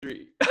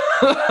3.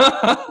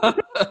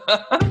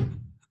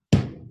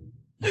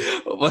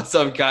 What's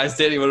up, guys?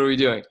 Danny, what are we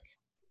doing?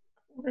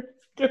 We're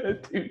gonna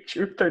do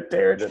truth or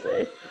dare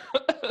today.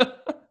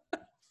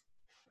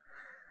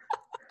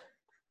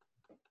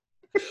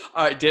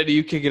 All right, Danny,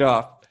 you kick it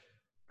off.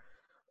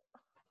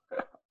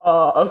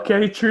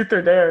 Okay, truth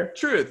or dare.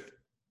 Truth.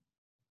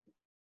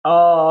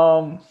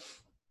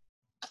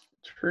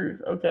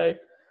 Truth. Okay.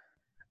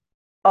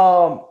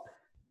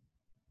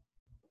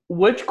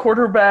 Which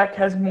quarterback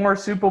has more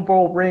Super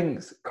Bowl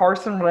rings,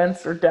 Carson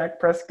Wentz or Dak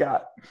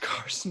Prescott?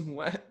 Carson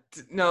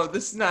Wentz. No,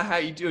 this is not how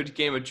you do a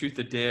game of truth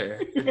or dare,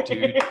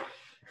 dude.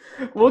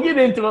 We'll get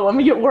into it. Let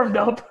me get warmed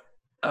up.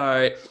 All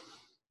right.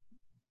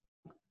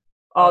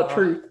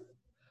 Truth.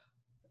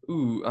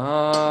 Ooh.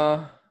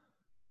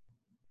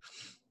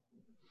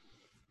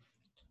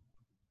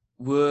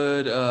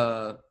 Would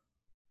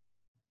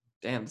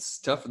Damn, this is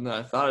tougher than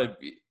I thought it'd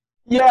be.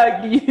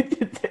 Yeah, you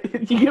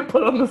get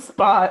put on the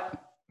spot.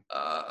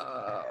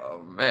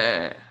 Oh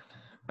man.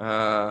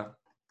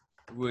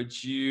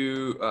 Would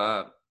you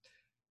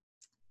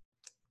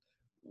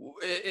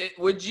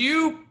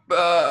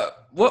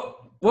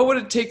what would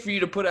it take for you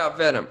to put out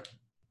Venom?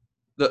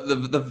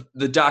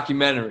 The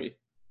documentary.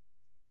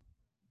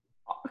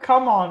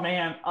 Come on,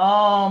 man.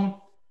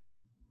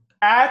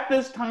 At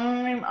this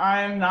time,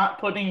 I'm not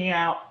putting it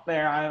out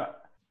there.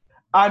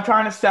 I'm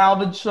trying to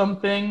salvage some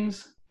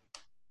things,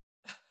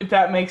 if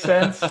that makes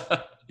sense.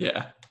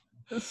 Yeah.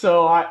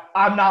 So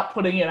I'm not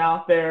putting it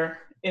out there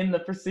in the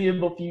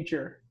foreseeable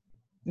future.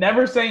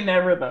 Never say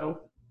never,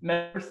 though.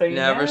 Never say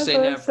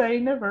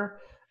never.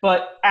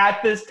 But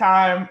at this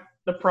time,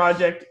 the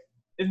project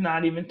is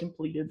not even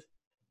completed.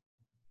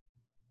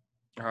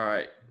 All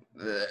right.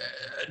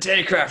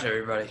 Danny Kraft,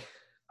 everybody.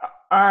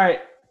 All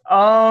right.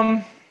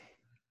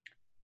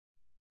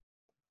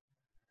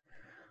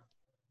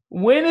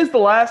 When is the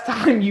last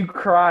time you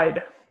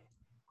cried?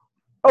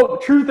 Oh,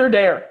 truth or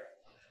dare?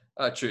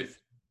 Truth.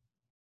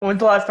 When's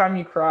the last time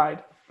you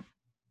cried?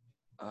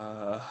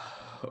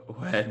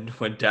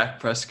 When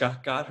Dak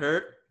Prescott got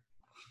hurt.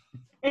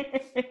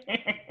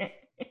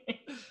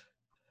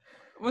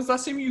 When's the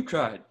last time you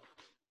cried?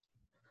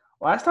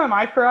 Last time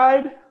I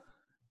cried?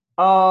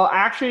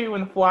 Actually,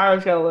 when the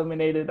Flyers got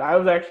eliminated, I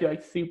was actually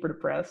like super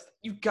depressed.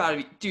 You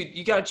gotta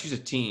choose a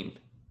team.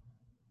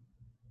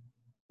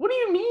 What do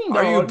you mean,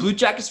 Are dog? you a Blue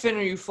Jackets fan or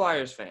are you a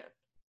Flyers fan?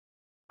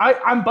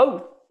 I'm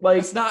both. Like,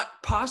 it's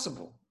not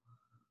possible.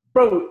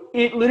 Bro,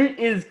 it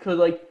literally is because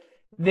like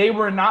they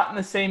were not in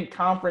the same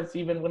conference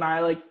even when I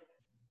like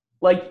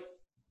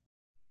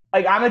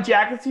I'm a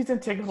Jackets season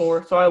ticket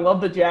holder, so I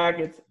love the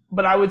Jackets,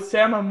 but I would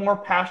say I'm a more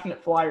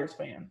passionate Flyers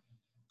fan.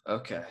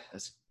 Okay,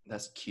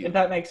 that's cute. If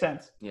that makes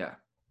sense. Yeah.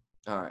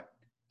 All right.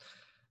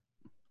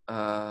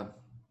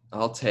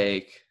 I'll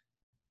take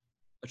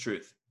a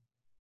truth.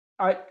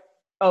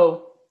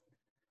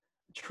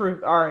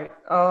 Truth. All right.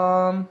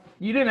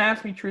 You didn't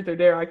ask me truth or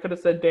dare. I could have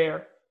said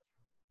dare.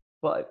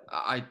 But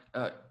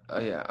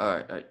yeah,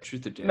 all right.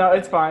 Truth or dare. No,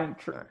 it's fine.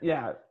 Right.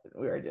 Yeah,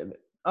 we already did it.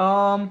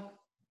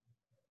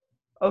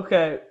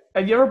 Okay.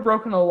 Have you ever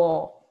broken a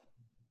law?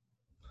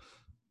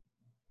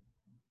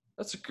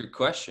 That's a good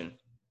question.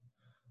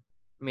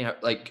 I mean,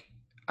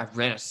 I've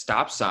ran a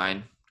stop sign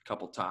a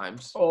couple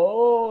times.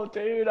 Oh,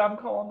 dude, I'm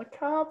calling the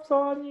cops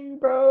on you,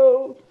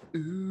 bro.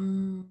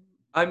 Ooh.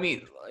 I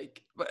mean,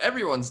 but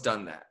everyone's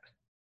done that.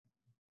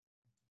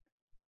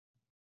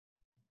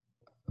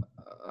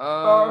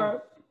 All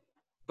right.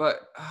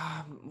 But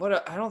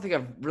I don't think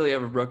I've really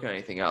ever broken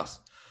anything else.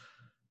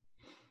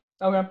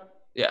 Okay.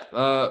 Yeah.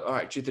 All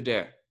right. Truth or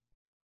dare?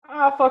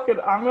 Fuck it.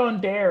 I'm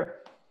going dare.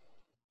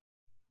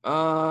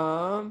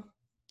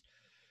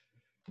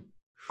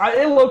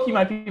 It low-key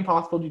might be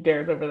impossible to do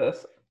dares over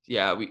this.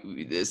 Yeah,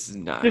 we this is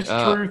not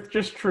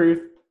just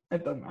truth.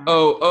 It doesn't matter.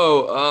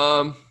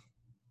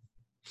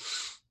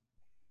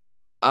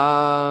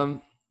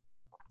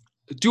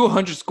 Do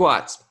 100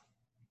 squats.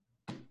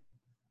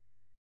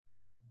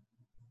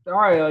 All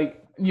right,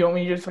 you want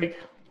me to just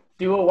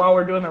do it while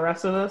we're doing the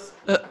rest of this?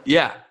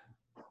 Yeah.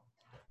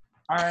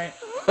 All right.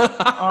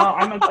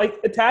 I'm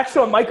attached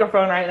to a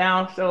microphone right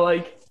now, so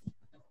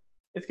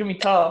it's gonna be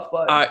tough.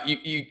 But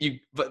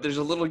but there's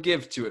a little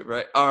give to it,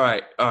 right? All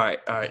right.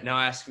 Now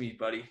ask me,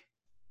 buddy.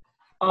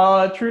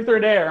 Truth or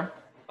dare?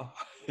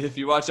 If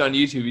you watch on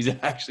YouTube, he's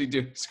actually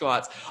doing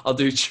squats. I'll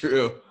do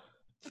true.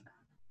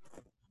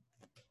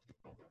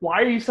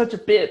 Why are you such a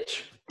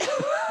bitch?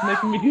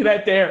 Making me do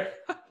that dare.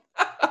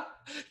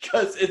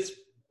 Because it's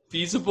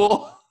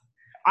feasible.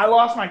 I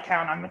lost my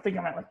count. I think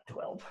I'm at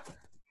 12.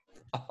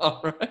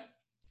 All right.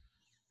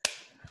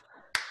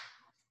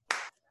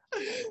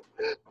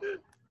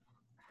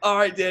 All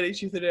right, Danny,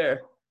 truth or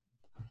dare?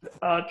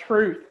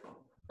 Truth.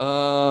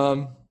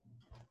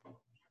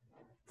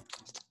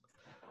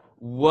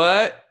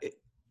 What?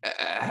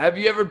 Have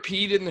you ever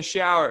peed in the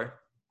shower?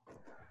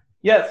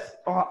 Yes.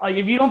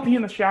 If you don't pee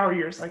in the shower,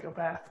 you're a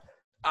psychopath.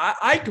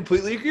 I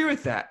completely agree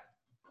with that.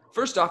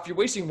 First off, you're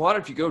wasting water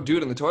if you go do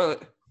it in the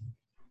toilet.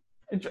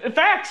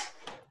 Facts.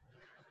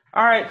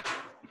 All right.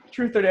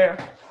 Truth or dare?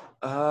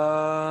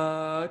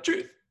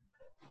 Truth.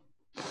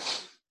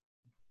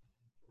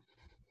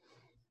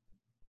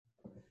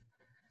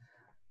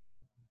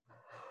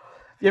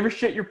 You ever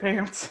shit your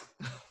pants?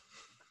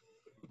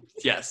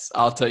 Yes,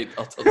 I'll tell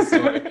the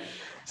story.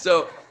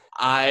 So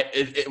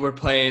we're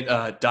playing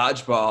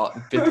dodgeball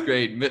in fifth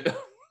grade.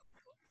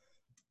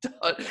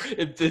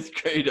 In fifth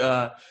grade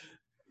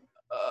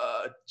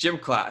gym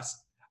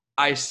class,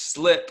 I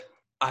slip,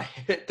 I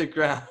hit the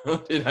ground,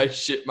 and I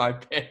shit my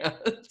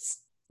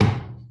pants.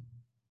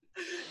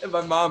 And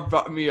my mom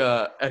brought me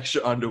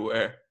extra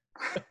underwear.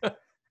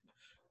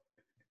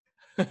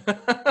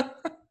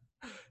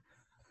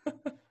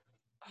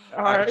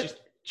 All right.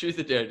 Truth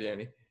or dare,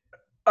 Danny?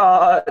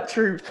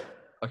 Truth.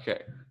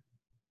 Okay.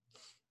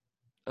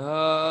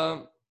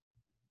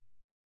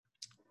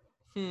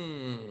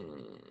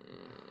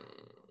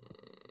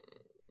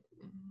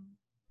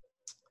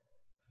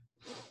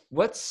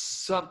 What's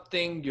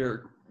something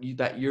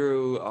that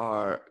you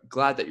are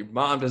glad that your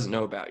mom doesn't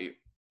know about you?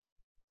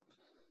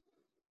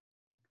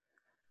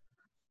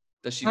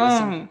 Does she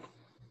listen?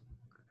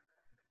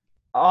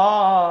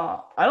 I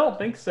don't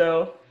think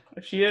so.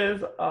 If she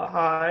is,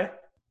 hi.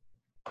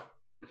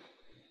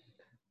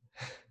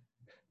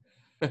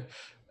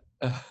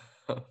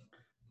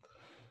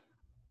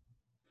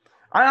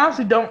 I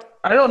honestly don't.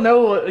 I don't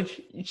know what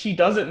she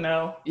doesn't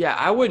know. Yeah,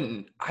 I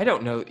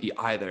don't know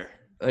either.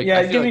 Like,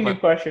 yeah, give me a new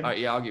question.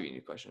 Yeah, I'll give you a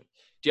new question.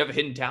 Do you have a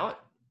hidden talent?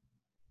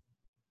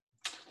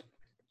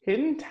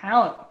 Hidden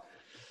talent.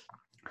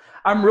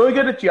 I'm really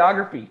good at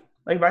geography.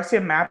 Like if I see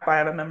a map, I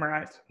have it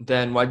memorized.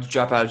 Then why'd you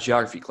drop out of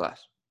geography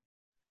class?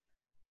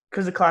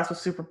 Because the class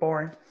was super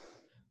boring.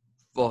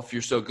 Well, if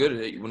you're so good at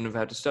it, you wouldn't have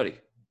had to study.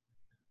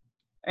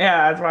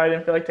 Yeah, that's why I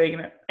didn't feel like taking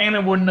it. And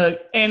it wouldn't have.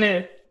 And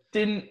it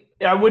didn't.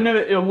 I wouldn't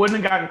have. It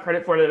wouldn't have gotten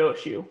credit for it at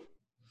OSU.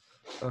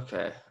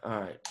 Okay.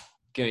 All right.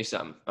 Give me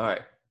something. All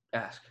right.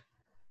 Ask.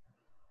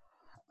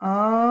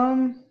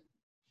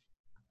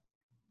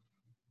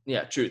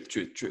 Yeah. Truth.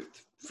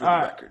 For the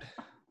record.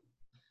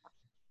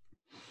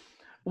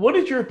 What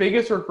is your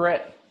biggest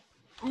regret?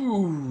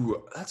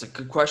 Ooh, that's a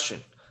good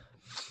question.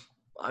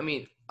 I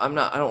mean, I don't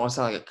want to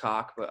sound like a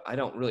cock, but I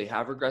don't really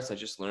have regrets. I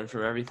just learned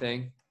from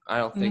everything. I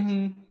don't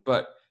think,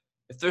 but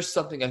if there's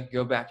something I could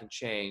go back and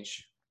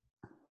change,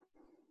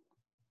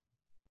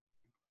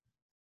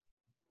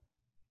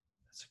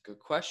 that's a good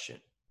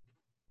question.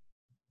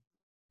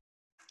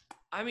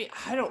 I mean,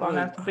 I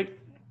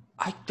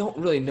don't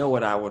really know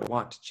what I would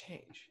want to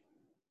change.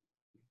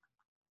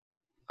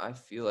 I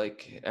feel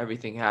like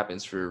everything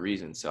happens for a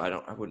reason, so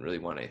I wouldn't really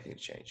want anything to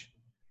change.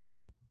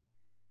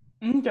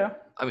 Okay.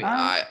 I mean,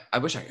 I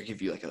wish I could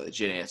give you like a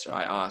legit answer.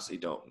 I honestly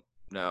don't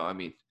know. I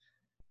mean,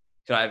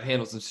 could I have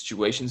handled some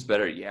situations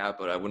better? Yeah,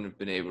 but I wouldn't have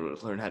been able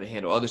to learn how to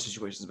handle other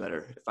situations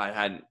better if I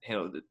hadn't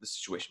handled the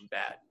situation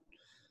bad.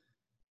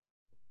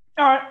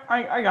 All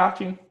right, I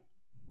got you.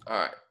 All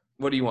right.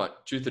 What do you want?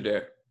 Truth or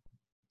dare?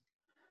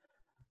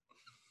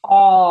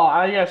 Oh,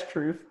 I guess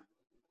truth.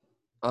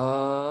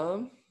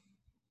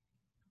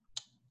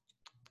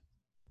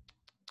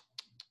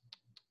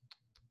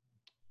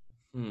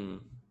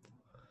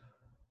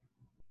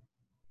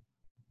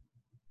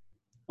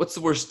 What's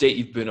the worst date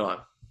you've been on?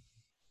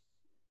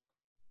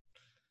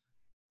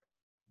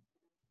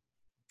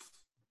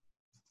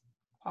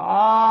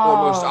 Or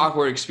most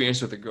awkward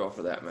experience with a girl,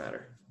 for that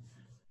matter.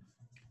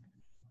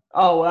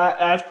 Oh,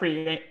 that's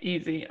pretty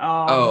easy.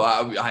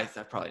 I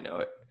probably know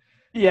it.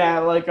 Yeah,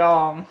 like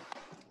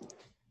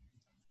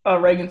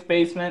Reagan's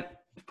basement.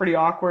 It's pretty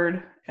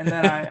awkward. And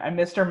then I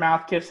missed her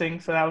mouth kissing,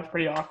 so that was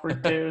pretty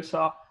awkward too.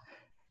 So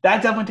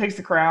that definitely takes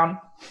the crown.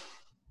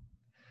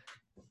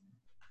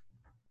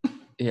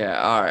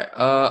 Yeah, all right.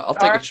 I'll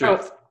take a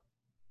truth.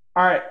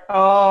 All right.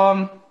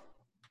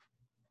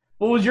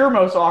 What was your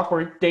most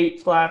awkward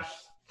date /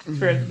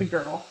 experience with a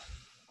girl?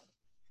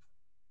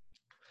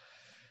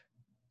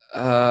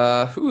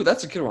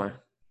 That's a good one.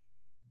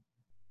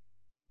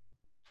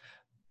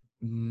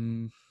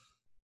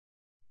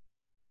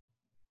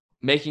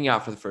 Making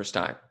out for the first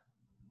time.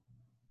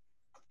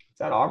 Is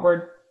that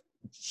awkward?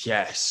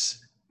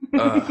 Yes.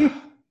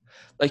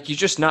 Like you're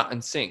just not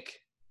in sync.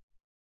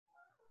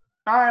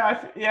 All right.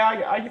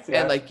 I can see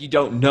that. And like you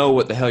don't know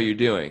what the hell you're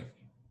doing.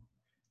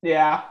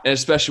 Yeah. And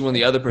especially when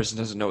the other person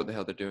doesn't know what the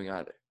hell they're doing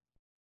either.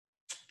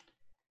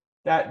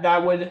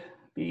 That would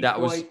be.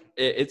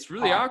 It's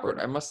really awkward,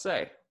 I must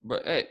say.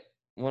 But hey,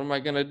 what am I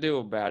gonna do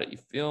about it? You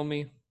feel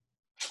me?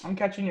 I'm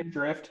catching your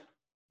drift.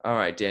 All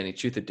right, Danny.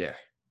 Truth or dare?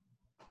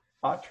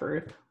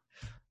 Truth.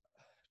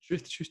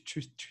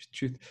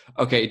 Truth.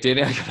 Okay,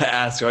 Danny, I gotta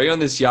ask. Are you on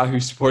this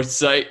Yahoo Sports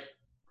site?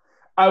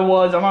 I'm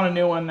on a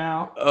new one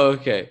now.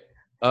 Okay.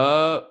 What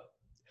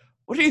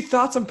are your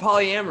thoughts on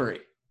polyamory?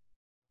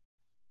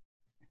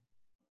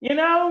 You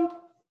know,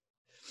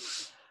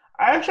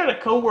 I actually had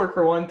a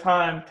coworker one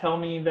time tell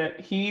me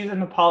that he's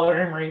into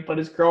polyamory, but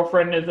his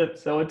girlfriend isn't,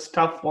 so it's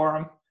tough for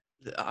him.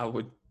 I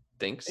would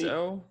think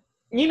so.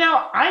 You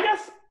know, I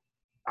guess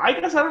I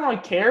don't really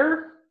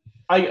care.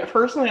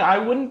 I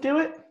wouldn't do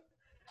it.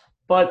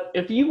 But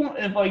if you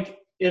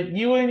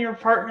and your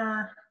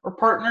partner or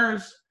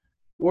partners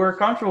were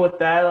comfortable with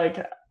that,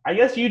 like I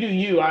guess you do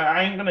you.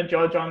 I ain't gonna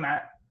judge on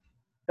that.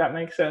 That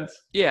makes sense.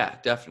 Yeah,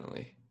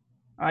 definitely.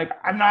 Like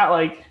I'm not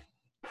like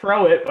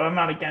pro it, but I'm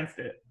not against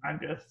it. I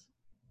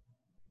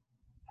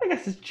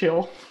guess it's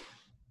chill.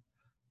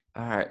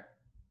 All right.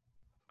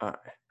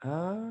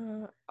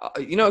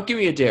 Give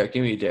me a dare.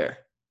 Give me a dare.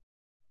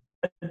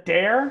 A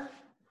dare?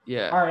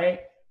 Yeah. All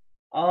right.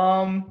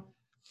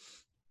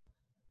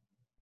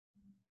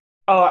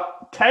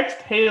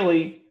 Text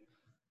Haley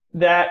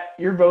that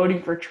you're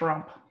voting for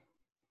Trump.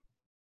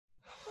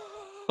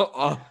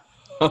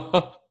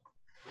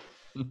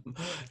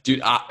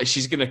 Dude,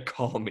 she's gonna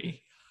call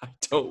me. I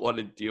don't want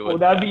to deal with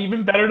that. That'd be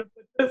even better to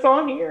put this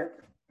on here.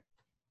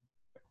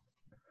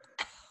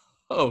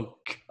 Oh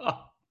God.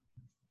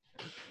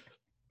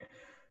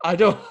 I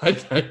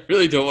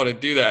really don't want to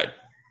do that.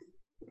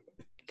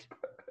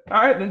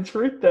 All right, then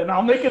truth. Then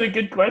I'll make it a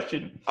good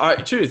question. All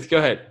right, truth. Go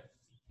ahead.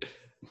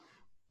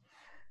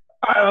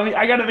 All right,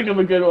 I got to think of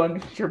a good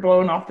one. You're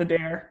blowing off the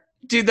dare,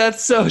 dude.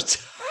 That's so. I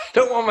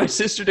don't want my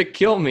sister to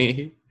kill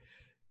me.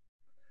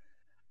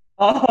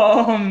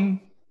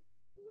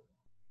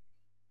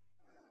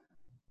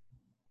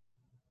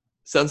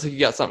 Sounds like you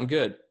got something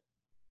good.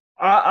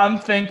 I'm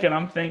thinking.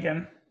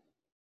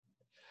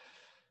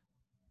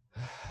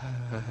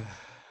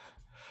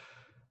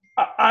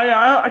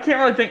 I can't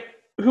really think.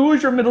 Who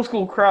was your middle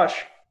school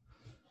crush?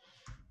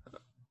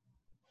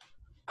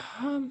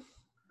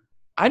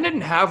 I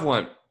didn't have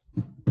one.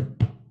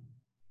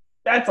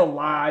 That's a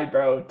lie,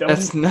 bro.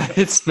 It's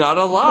not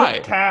a lie.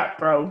 Cap,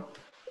 bro.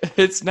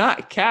 It's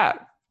not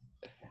cap.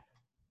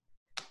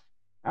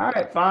 All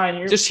right,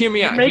 fine. Just hear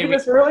me out. You're making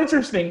this real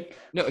interesting.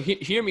 No,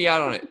 hear me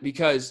out on it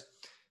because,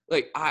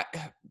 I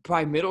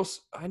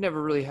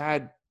never really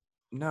had.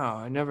 No,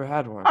 I never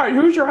had one. All right,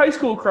 who's your high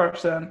school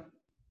crush then?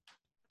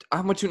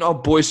 I went to an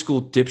all-boys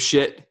school,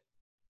 dipshit.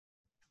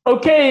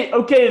 Okay.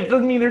 It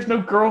doesn't mean there's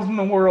no girls in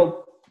the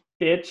world,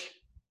 bitch.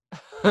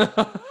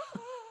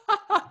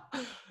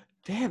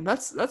 Damn,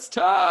 that's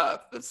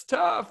tough. That's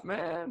tough,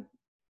 man.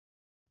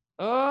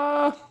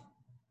 Now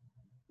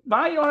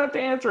you don't have to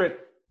answer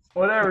it.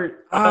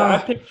 Whatever. I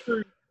picked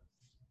truth.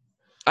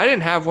 I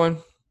didn't have one.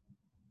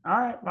 All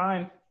right,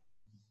 fine.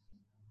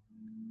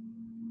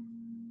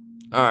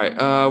 All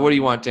right. What do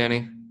you want,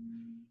 Danny?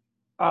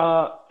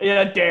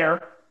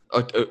 Dare.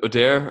 A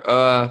dare?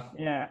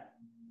 Yeah.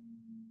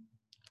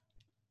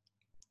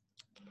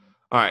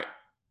 All right.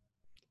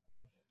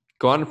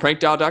 Go on to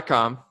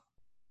prankdial.com.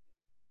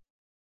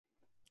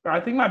 I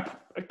think my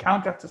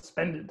account got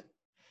suspended.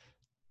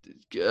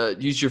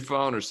 Use your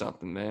phone or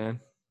something, man.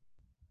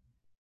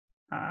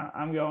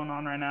 I'm going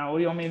on right now. What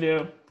do you want me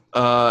to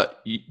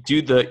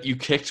do? You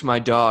kicked my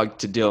dog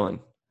to Dylan.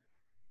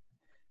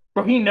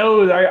 Bro, he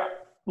knows.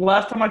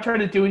 Last time I tried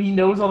to do it, he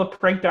knows all the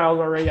prank dials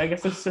already. I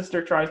guess his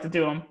sister tries to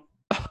do them.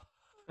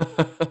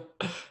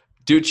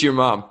 Do it to your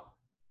mom.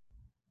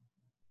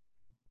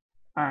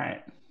 All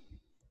right.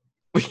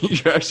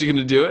 You're actually going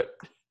to do it?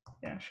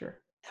 Yeah, sure.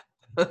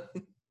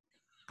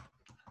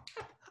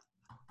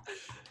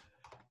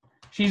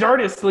 She's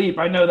already asleep.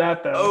 I know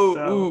that, though.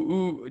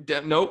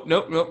 Nope.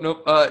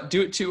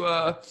 Do it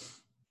to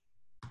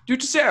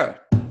Sarah.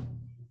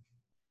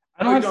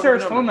 I don't have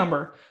Sarah's phone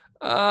number.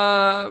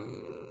 Let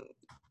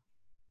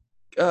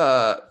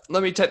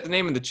me type the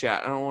name in the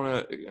chat. I don't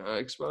want to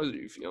expose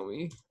it. You feel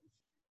me?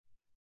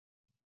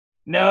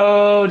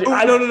 No.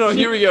 No.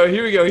 Here we go.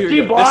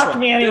 She blocked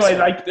me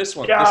anyway. This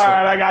one.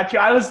 I got you.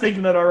 I was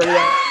thinking that already.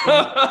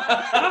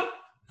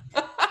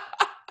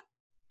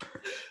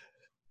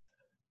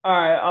 All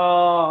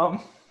right.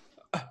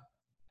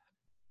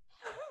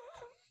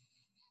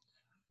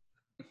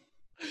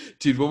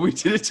 Dude, when we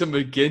did it to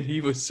McGinn, he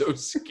was so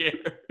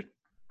scared.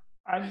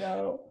 I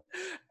know.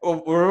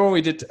 Well, remember when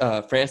we did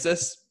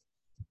Francis?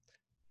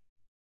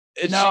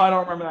 I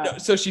don't remember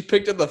that. So she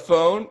picked up the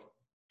phone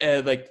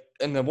and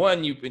and the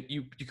one you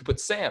could put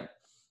Sam.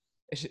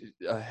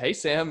 Hey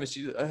Sam, and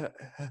she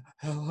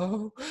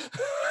hello.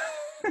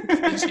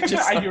 And she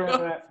just, I do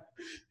remember that.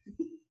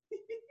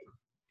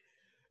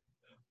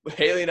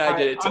 Haley and I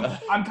did it.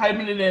 I'm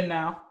typing it in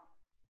now.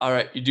 All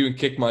right, you doing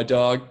kick my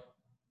dog?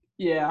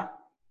 Yeah.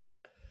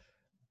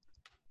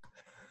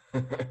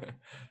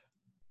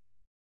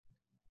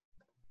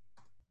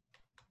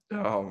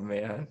 Oh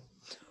man.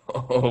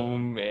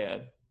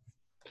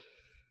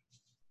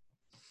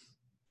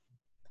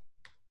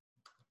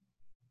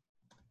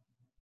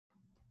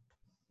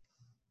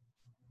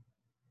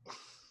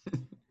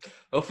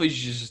 Hopefully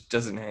she just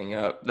doesn't hang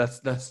up.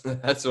 That's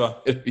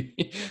what I'm gonna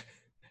be.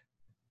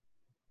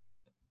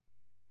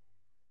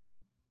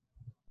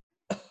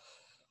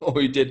 Oh,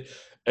 he did.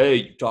 Hey,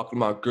 you talking to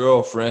my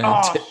girlfriend?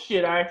 Oh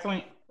shit! I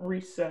accidentally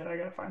reset. I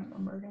gotta find the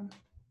number again.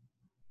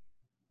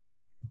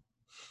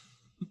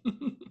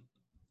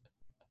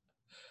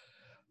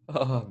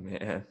 Oh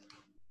man.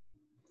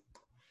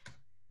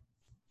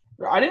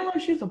 I didn't know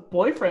she has a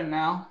boyfriend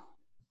now.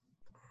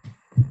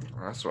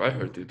 That's what I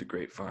heard through the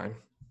grapevine.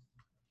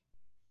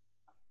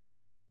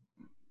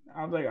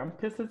 I was like, I'm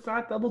pissed it's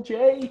not Double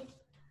J.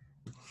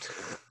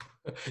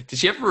 Did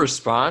she ever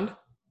respond?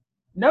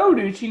 No,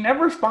 dude, she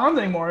never responds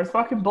anymore. It's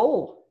fucking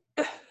bull.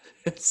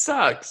 It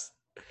sucks.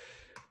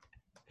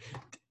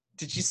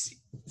 Did you see?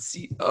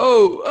 See,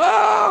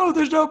 oh,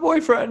 there's no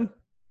boyfriend.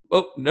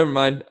 Oh, never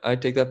mind. I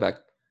take that back.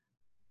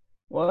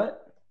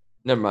 What?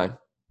 Never mind.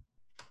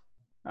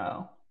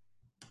 Oh.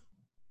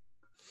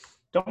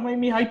 Don't make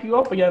me hype you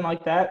up again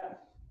like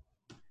that.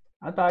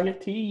 I thought I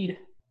get teed.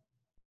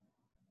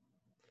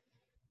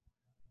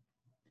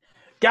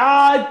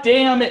 God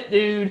damn it,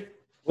 dude.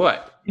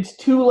 What? It's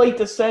too late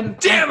to send.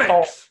 Damn it!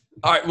 Call.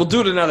 All right, we'll do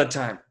it another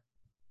time.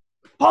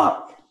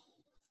 Fuck.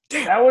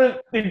 Damn.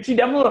 She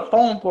definitely would have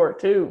fallen for it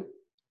too.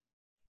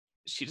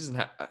 She doesn't.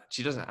 I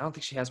don't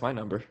think she has my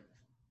number.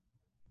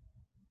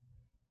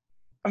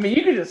 I mean,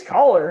 you could just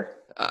call her.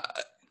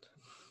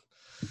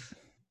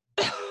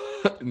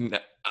 No,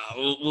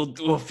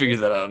 we'll figure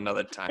that out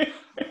another time.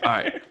 All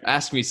right,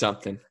 ask me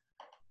something.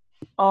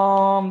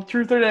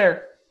 Truth or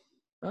dare?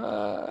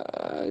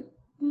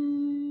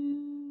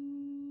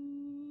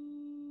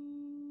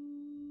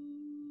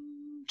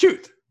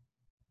 Truth.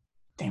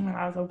 Damn it!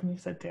 I was hoping you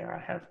said dare. I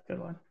have a good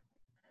one.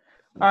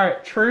 All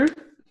right, truth.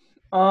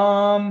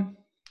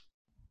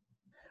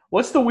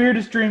 What's the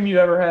weirdest dream you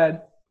ever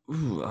had?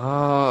 Ooh,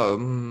 I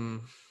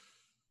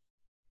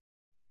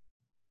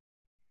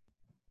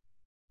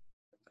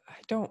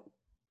don't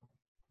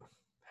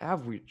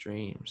have weird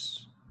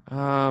dreams.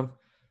 Well,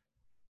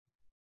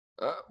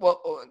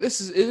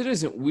 it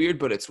isn't weird,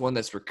 but it's one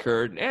that's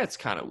recurred. It's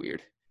kind of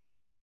weird.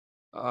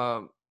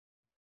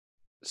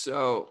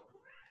 So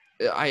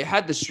I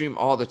had this dream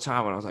all the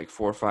time when I was like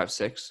 4, 5,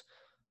 6.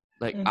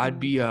 Like I'd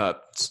be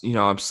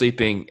I'm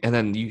sleeping, and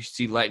then you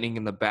see lightning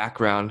in the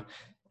background,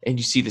 and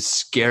you see this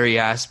scary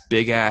ass,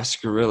 big ass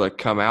gorilla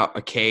come out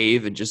a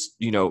cave, and just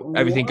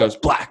everything goes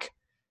black.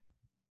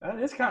 That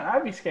is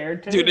I'd be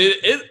scared too, dude.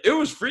 It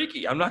was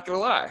freaky. I'm not gonna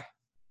lie.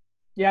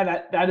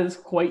 Yeah, that is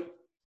quite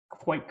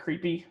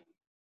creepy.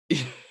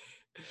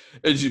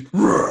 It's just,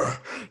 all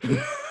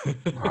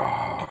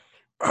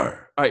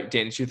right,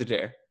 Danny, truth or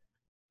dare?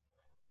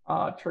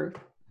 Truth.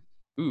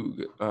 Ooh,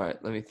 all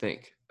right. Let me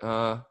think.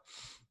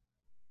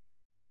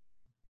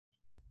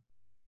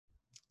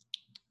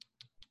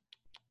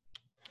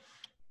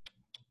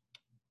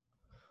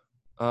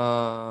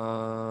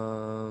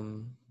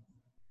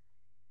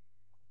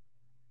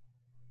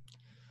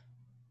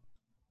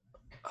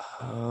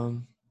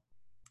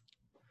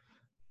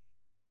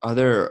 Are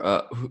there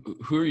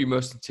who are you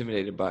most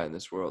intimidated by in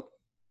this world?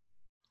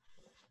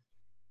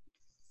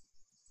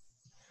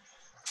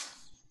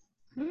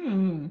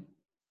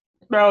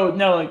 Bro,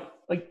 no,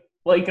 like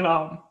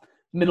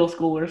middle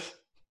schoolers.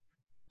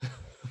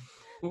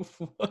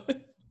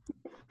 What?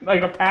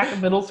 Like a pack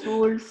of middle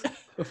schoolers.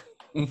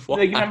 Why?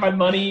 They can have my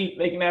money,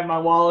 they can have my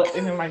wallet, they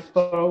can have my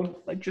phone.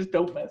 Like, just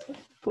don't mess with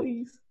me,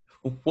 please.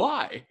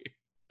 Why?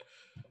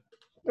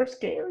 They're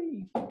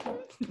scary. No,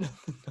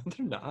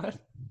 they're not.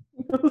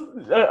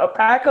 A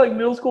pack of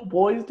middle school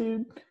boys,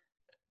 dude.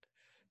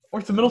 Or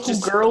some middle school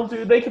girls,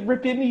 dude. They could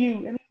rip into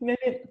you any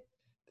minute.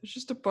 There's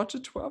just a bunch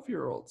of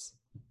 12-year-olds.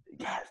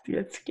 Yes, dude,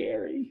 it's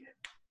scary.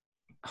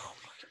 Oh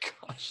my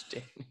gosh,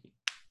 Danny.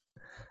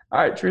 All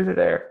right, truth or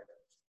dare?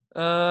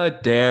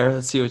 Dare.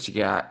 Let's see what you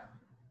got.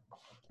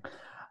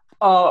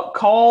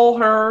 Call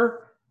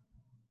her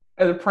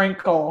as a prank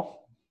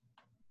call.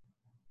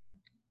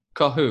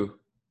 Call who?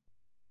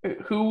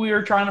 Who we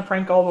were trying to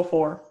prank call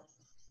before.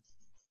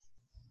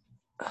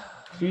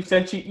 You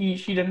said she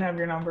didn't have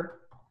your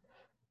number.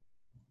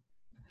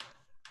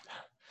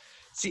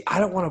 See, I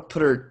don't want to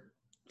put her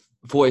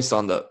voice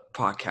on the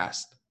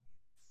podcast.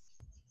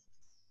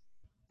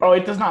 Oh,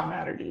 it does not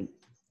matter, dude.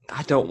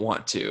 I don't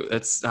want to.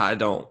 I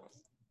don't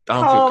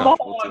feel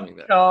comfortable doing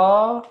that.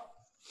 All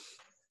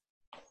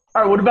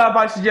right, what about if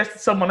I suggested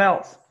someone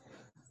else?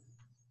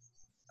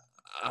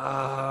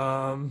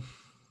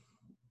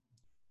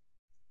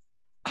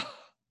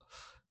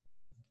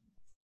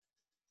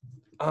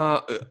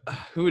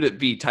 Who would it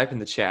be? Type in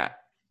the chat.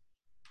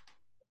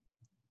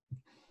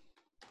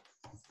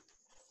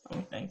 Let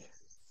me think.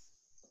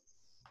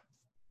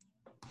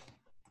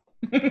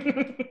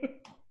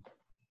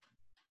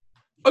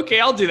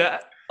 Okay, I'll do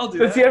that.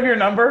 Does he have your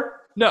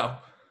number? No.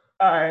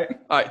 All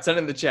right, send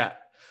it in the chat.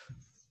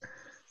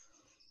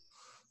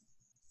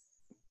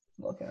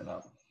 Looking it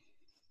up.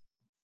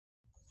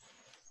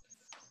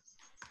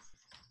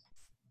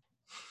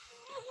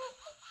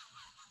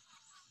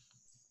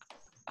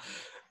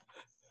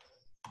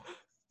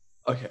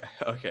 Okay.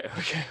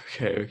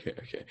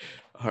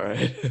 All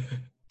right.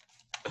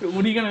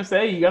 What are you gonna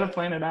say? You gotta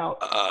plan it out.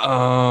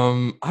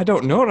 I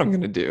don't know what I'm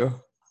gonna do.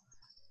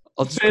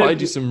 I'll just probably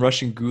do some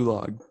Russian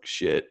gulag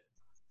shit.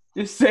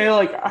 Just say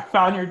like, I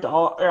found your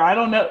dog, or I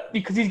don't know,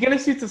 because he's gonna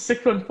see it's a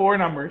 614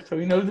 number, so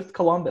he knows it's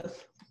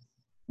Columbus.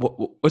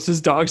 What's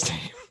his dog's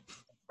name?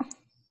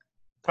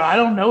 But I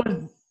don't know.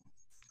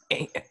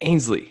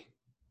 Ainsley.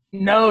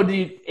 No,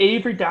 dude.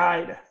 Avery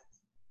died.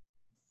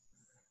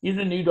 He's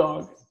a new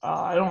dog.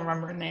 I don't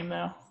remember her name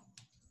though.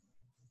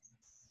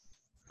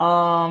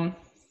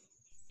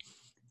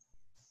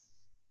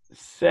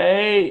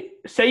 Say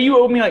you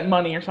owe me like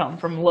money or something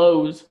from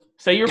Lowe's.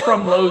 Say you're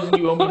from Lowe's and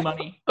you owe me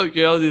money.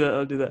 Okay, I'll do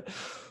that.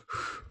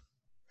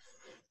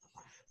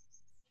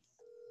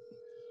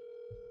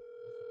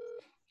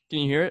 Can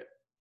you hear it?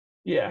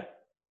 Yeah.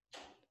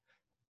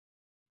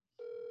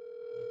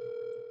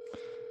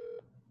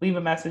 Leave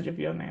a message if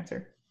you have an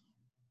answer.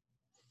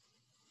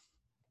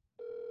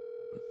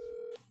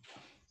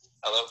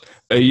 Hello?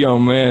 Hey, yo,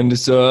 man,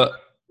 this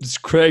is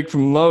Craig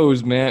from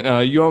Lowe's,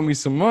 man. You owe me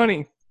some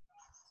money.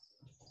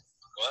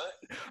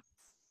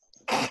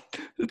 What?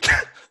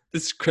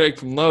 This is Craig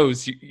from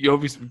Lowe's. You owe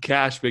me some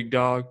cash, big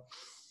dog.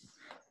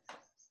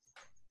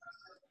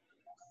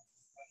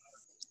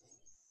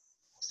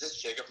 Is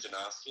this Jacob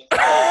Janoski?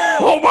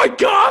 Oh, my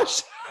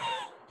gosh!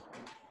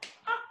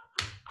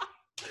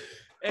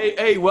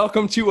 Hey,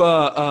 welcome to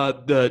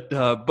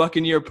the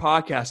Buccaneer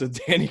podcast with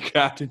Danny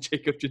Kraft and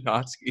Jacob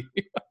Janoski.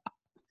 Hey,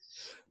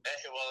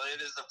 well,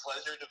 it is a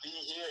pleasure to be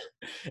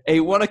here. Hey,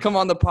 want to come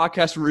on the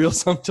podcast for real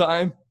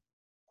sometime?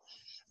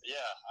 Yeah,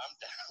 I'm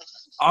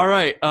down. All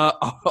right,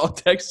 I'll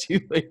text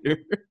you later.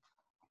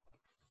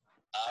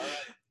 All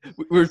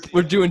right.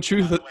 We're doing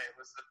truth. By the way,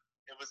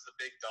 it was the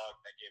big dog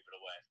that gave it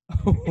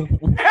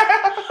away.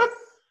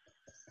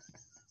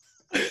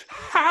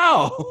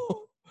 How?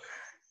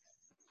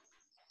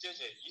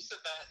 JJ, you said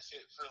that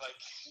shit for like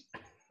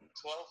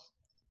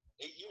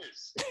 8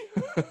 years.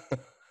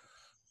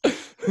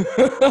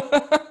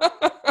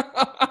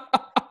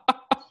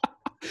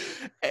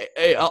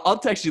 Hey, I'll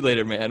text you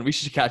later, man. We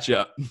should catch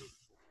up. All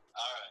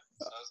right,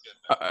 sounds good,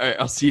 man. All right,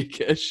 I'll see you,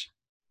 Kish.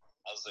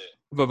 I'll see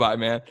you. Bye-bye,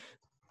 man.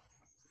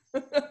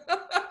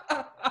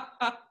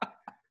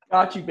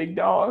 Got you, big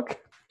dog.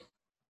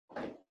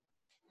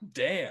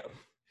 Damn,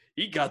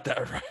 he got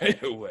that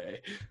right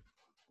away.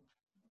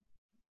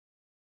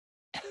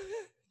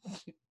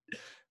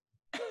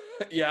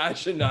 Yeah, I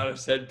should not have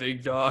said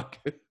big dog.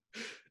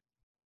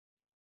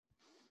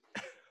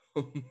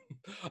 All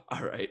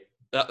right.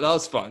 That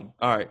was fun.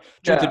 All right.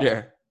 Truth or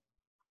dare?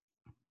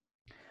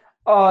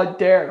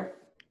 Dare.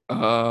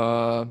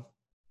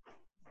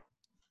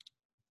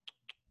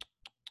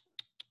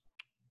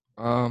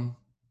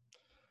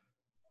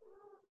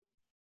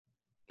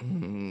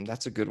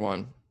 That's a good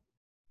one.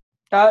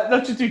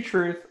 Let's just do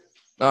truth.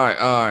 All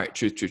right.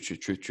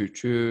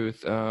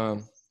 Truth.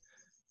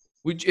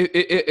 Would you,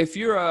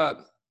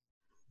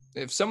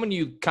 if someone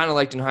you kind of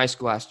liked in high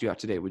school asked you out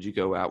today, would you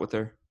go out with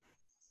her?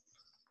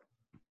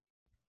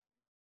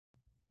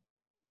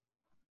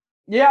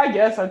 Yeah, I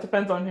guess that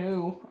depends on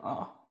who.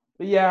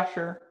 But yeah,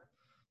 sure.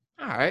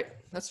 All right,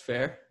 that's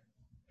fair.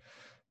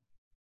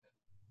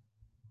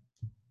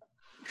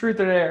 Truth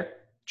or dare?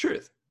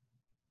 Truth.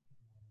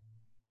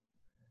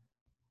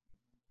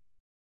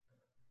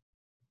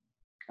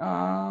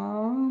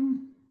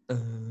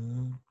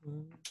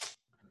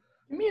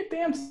 Give me a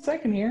damn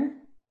second here.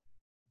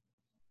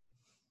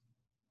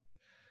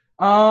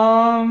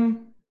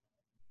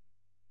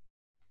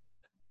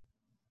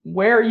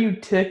 Where are you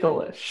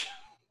ticklish?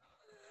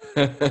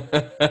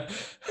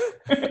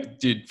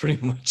 Dude,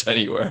 pretty much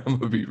anywhere. I'm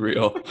gonna be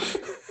real.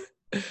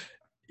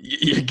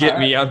 You get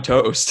me, I'm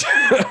toast.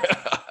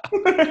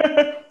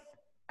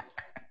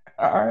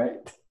 All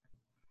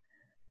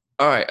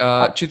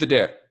right. Truth or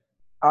dare?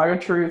 I'll go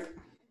truth.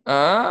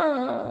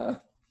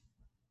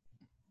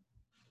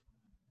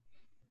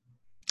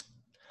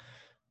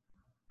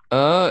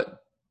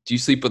 Do you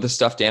sleep with a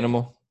stuffed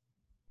animal?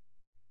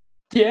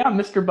 Yeah,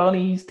 Mr.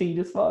 Bunny, he's teed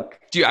as fuck.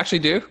 Do you actually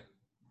do?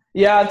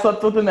 Yeah, I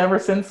slept with him ever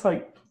since,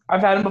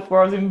 I've had him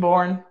before I was even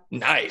born.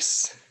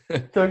 Nice.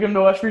 Took him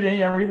to West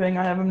Virginia, everything.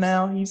 I have him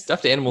now.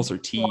 Stuffed animals are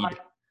teed.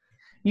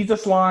 He's a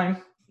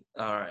slime.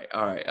 All right.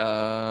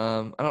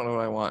 I don't know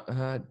what I want.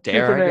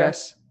 Dare, I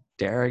guess.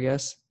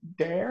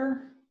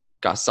 Dare?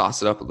 Gotta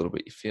sauce it up a little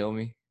bit. You feel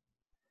me?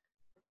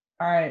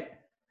 All right.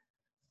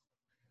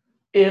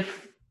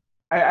 If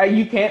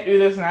you can't do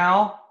this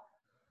now,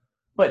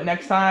 but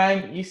next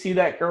time you see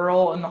that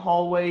girl in the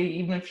hallway,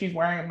 even if she's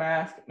wearing a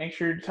mask, make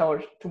sure to tell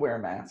her to wear a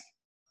mask.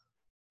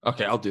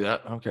 Okay, I'll do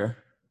that. I don't care.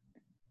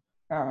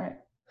 All right.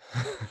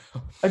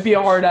 I'd be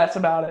a hard ass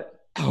about it.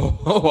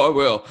 Oh, I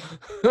will.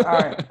 All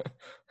right.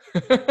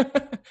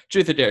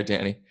 Truth or dare,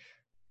 Danny?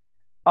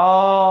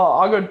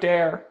 I'll go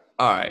dare.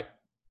 All right.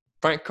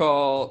 Prank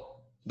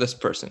call this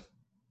person.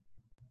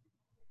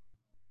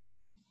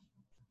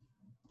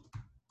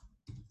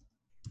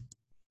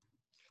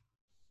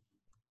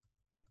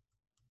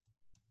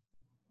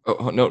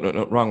 Oh, no.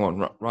 Wrong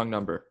one. Wrong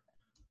number.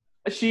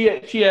 She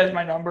has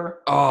my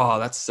number. Oh,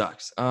 that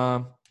sucks.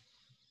 Nah.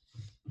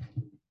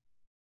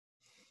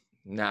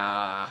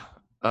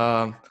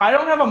 I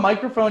don't have a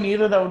microphone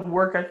either that would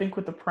work, I think,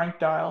 with the prank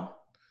dial.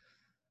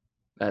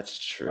 That's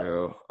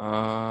true.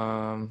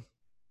 Do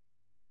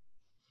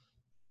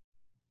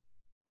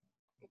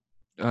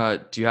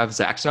you have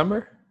Zach's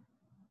number?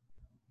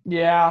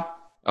 Yeah.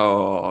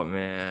 Oh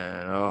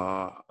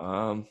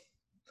man.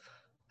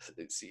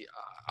 Let's see.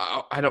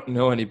 I don't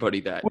know anybody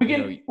that we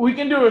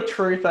can do a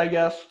truth, I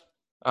guess.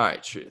 All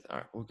right, truth. All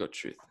right, we'll go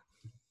truth.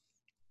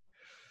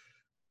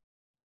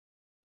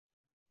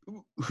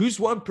 Who's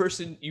one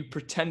person you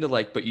pretend to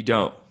like but you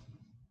don't?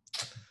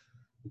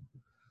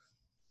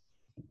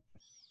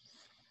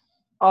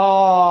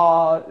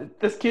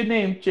 This kid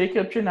named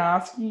Jacob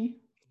Janoski.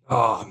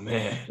 Oh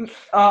man.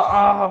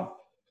 I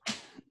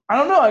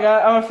don't know.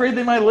 I'm afraid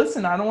they might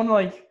listen. I don't want to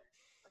like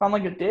sound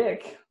like a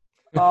dick.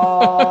 You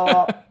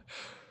know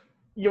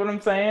what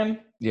I'm saying?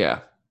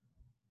 Yeah.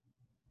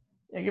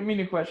 Yeah. Give me a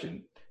new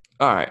question.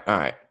 All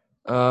right.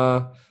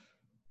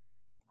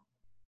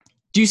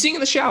 Do you sing in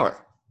the shower?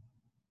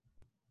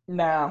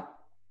 No.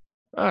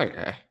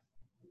 Okay.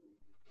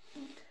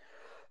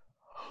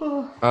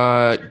 Truth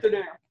or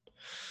dare?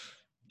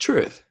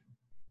 Truth.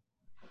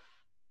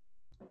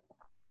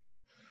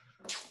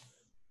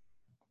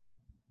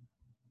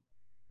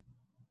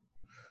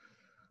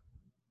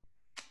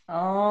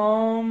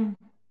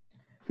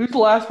 Who's the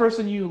last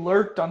person you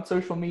lurked on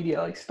social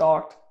media, like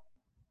stalked?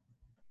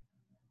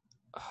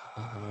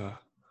 I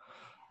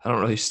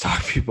don't really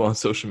stalk people on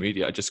social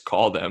media. I just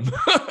call them.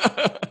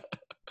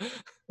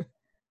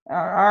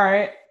 All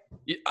right.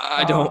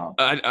 I don't.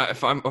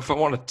 If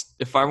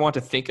I want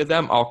to think of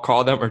them, I'll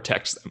call them or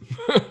text them.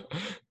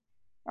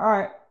 All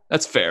right.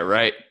 That's fair,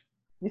 right?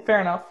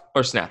 Fair enough.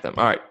 Or snap them.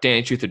 All right,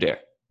 Danny, truth or dare?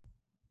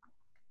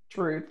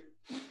 Truth.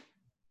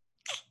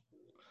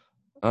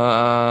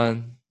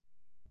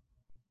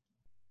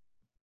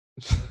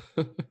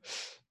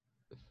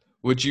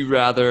 Would you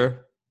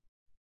rather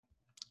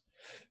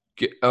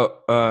get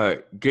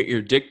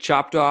your dick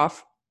chopped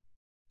off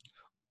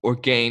or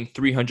gain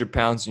 300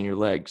 pounds in your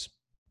legs?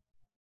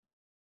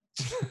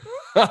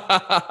 Your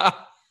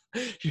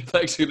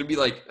legs are gonna be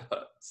like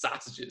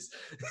sausages.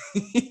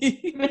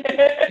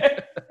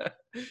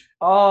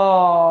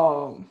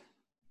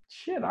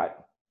 Shit.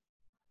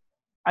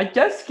 I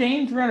guess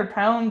gain 300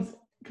 pounds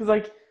because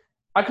like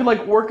I could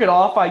like work it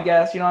off. I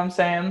guess you know what I'm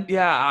saying.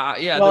 Yeah.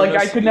 Well, like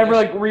I could never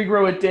like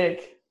regrow a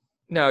dick.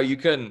 No, you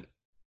couldn't.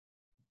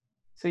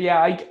 So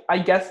yeah, I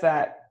guess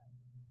that.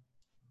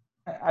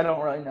 I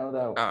don't really know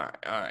though. All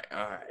right.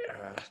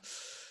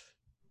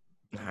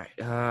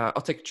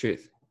 I'll take the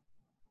truth.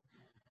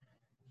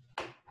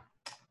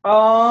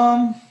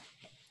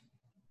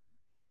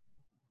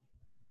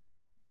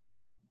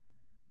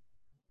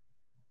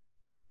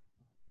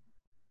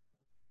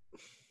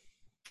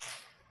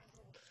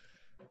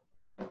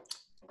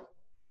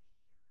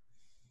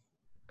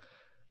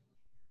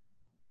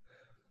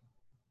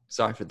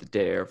 Sorry for the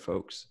dare,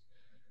 folks.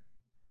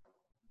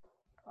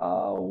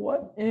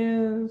 What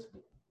is?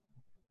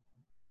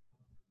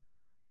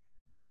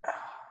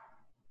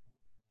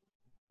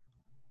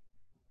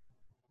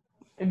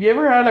 Have you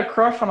ever had a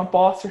crush on a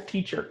boss or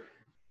teacher?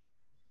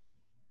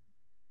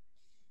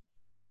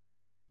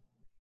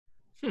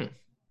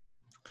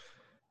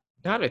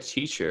 Not a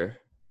teacher.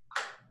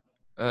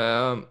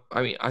 I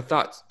mean, I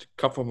thought a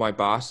couple of my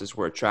bosses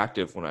were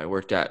attractive when I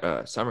worked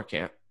at summer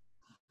camp,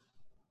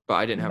 but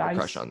I didn't have a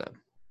crush on them.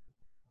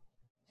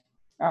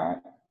 All right.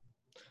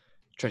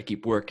 Try to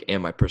keep work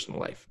and my personal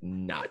life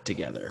not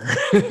together.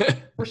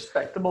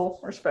 Respectable.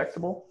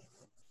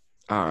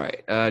 All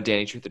right.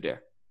 Danny, truth or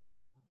dare?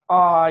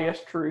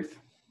 Yes, truth.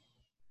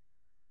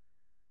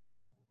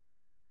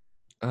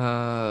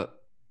 Dang,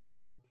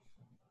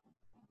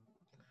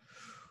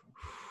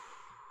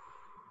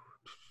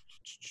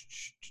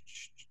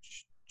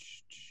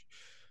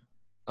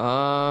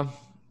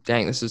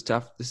 this is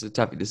tough. This is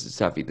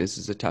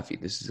a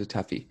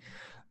toughie.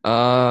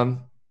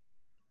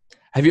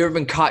 Have you ever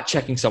been caught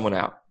checking someone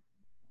out?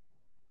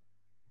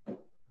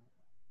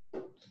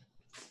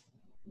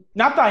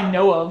 Not that I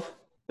know of.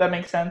 That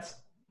makes sense.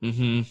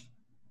 Mm-hmm.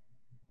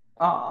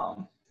 I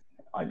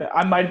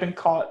might have been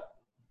caught,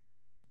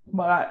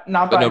 but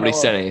nobody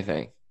said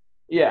anything.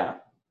 Yeah.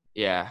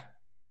 Yeah.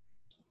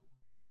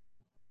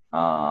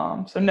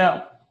 So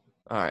no.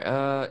 All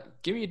right.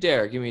 Give me a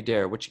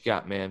dare. What you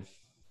got, man?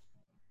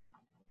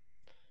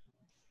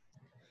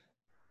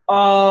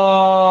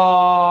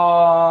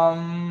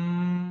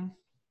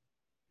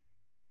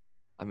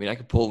 I mean, I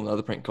could pull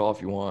another prank call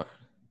if you want.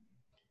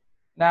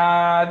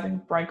 Nah, I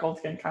think prank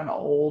calls getting kind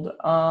of old.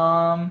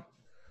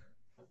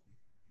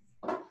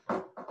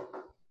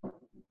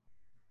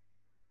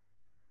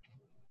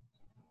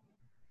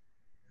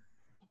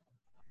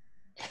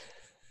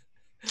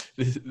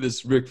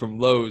 This Rick from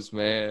Lowe's,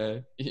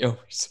 man. You know,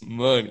 some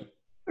money.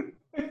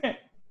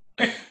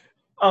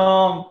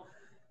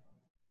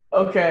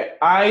 Okay,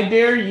 I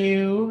dare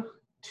you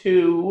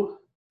to.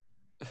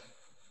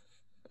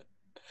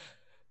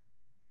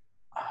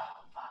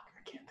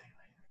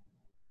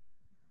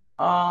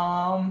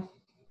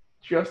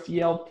 Just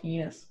yell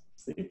penis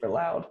super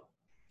loud.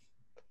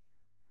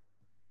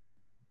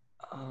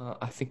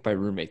 I think my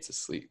roommate's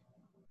asleep.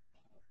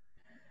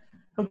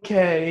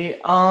 Okay.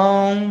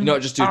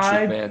 Just do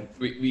truth, man.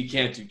 We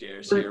can't do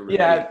dares here,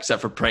 really,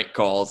 except for prank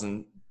calls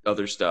and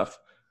other stuff.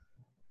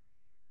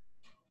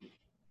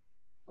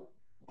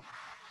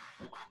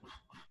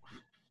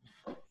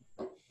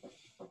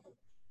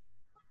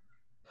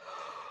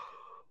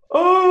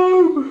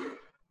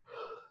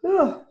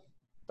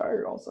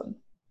 Tired all of a sudden.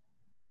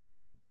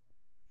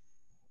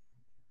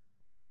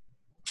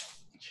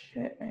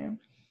 Shit, man.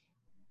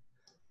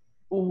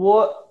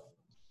 What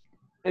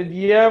have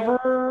you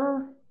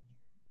ever?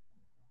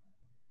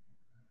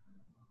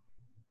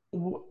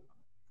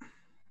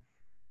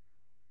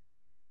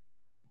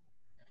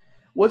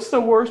 What's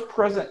the worst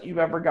present you've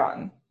ever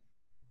gotten?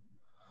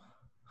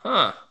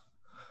 Huh.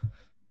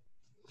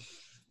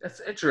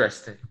 That's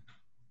interesting.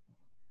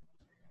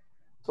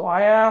 So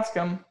I ask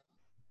him.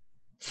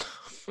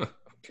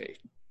 Okay.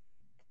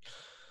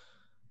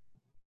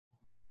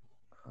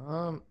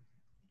 I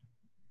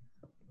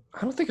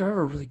don't think I've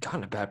ever really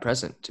gotten a bad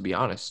present, to be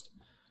honest.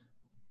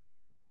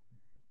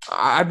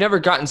 I've never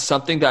gotten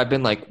something that I've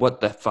been like,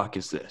 what the fuck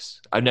is this?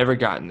 I've never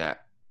gotten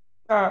that.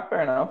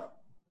 Fair enough.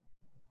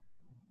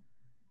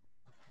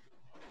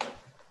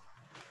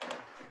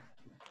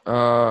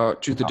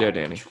 Truth or dare,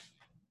 Danny?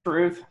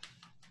 Truth.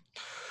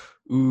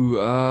 Ooh,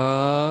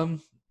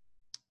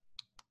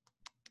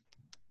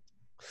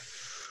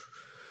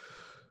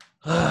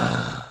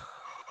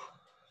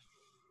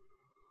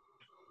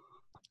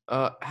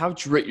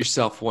 how'd you rate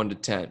yourself 1 to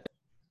 10?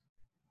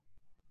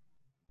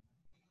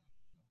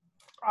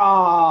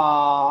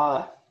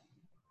 I'd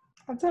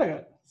say like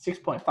a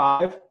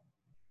 6.5.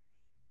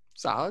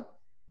 Solid.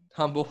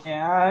 Humble.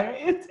 Yeah,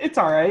 it's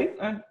all right.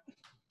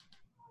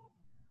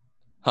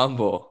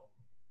 Humble.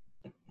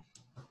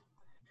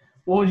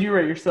 What would you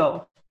rate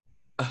yourself?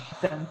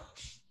 10.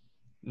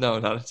 No,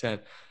 not a 10.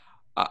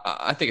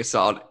 I think a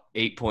solid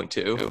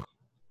 8.2.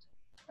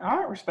 All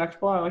right,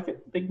 respectable. I like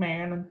it. Big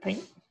man and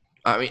pink.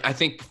 I mean, I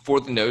think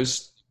before the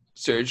nose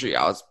surgery,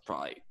 I was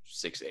probably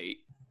 6'8",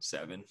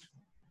 7.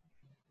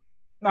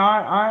 All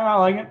right, I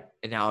like it.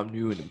 And now I'm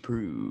new and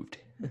improved.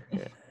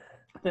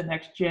 The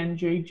next gen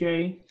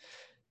JJ.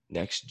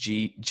 Next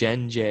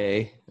Gen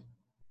J.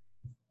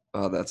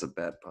 Oh, that's a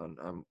bad pun.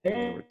 I'm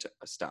going to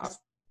stop.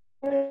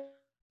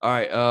 All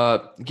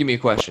right, give me a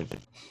question.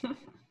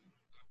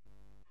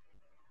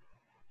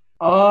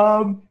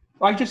 I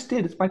just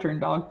did. It's my turn,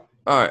 dog.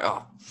 All right.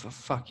 Oh,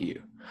 fuck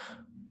you.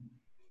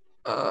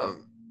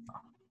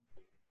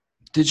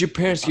 Did your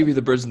parents give you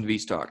the birds and the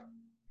bees talk?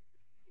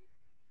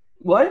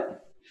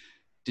 What?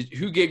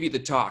 Who gave you the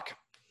talk?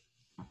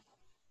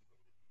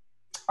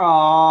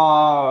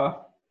 I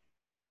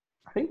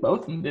think both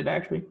of them did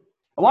actually.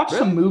 I watched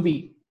some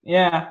movie.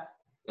 Yeah.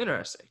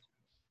 Interesting.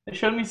 They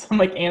showed me some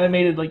like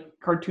animated like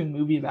cartoon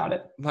movie about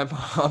it. My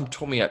mom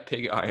told me at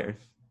Pig Iron.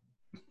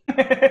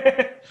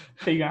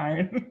 Pig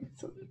Iron.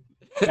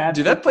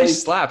 Dude, that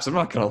place slaps. I'm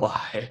not gonna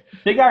lie.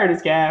 Pig Iron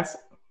is gas.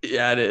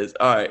 Yeah, it is.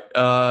 All right.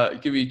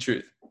 Give me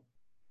truth.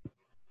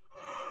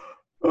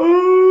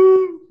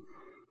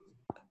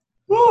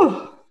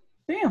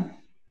 Damn.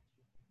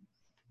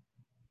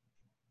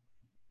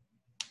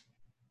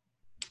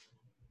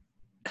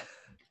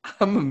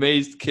 I'm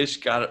amazed Kish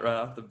got it right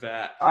off the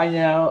bat. I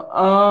know.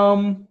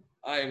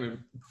 I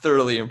am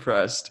thoroughly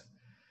impressed.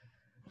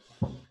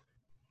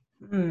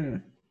 All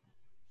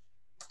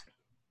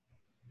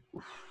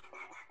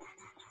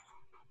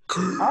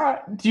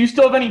right. Do you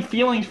still have any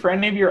feelings for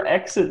any of your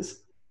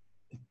exes?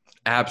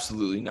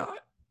 Absolutely not.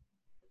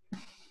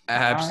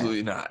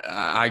 Absolutely not.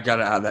 I got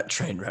out of that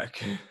train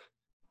wreck.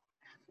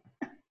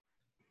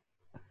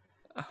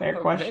 Fair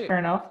question. Fair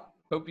enough.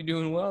 Hope you're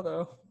doing well,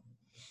 though.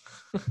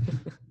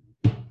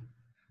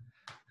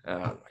 Oh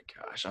my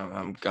gosh,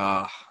 I'm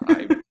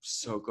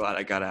so glad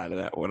I got out of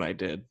that when I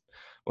did.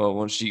 Well,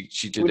 when she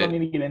did it. We don't need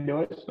to get into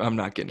it. I'm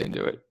not getting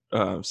into it.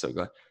 I'm so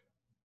glad.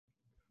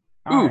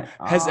 All right.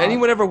 Has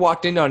anyone ever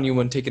walked in on you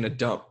when taking a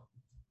dump?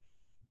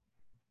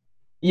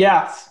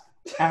 Yes,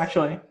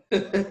 actually.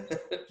 I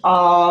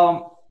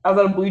was at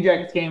a Blue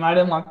Jackets game. I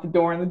didn't lock the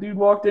door, and the dude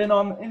walked in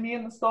on me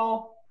in the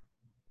stall.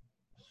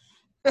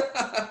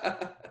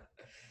 I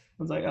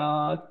was like,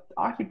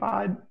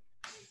 occupied.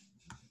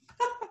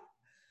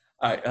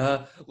 All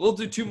right, we'll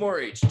do 2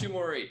 more each. 2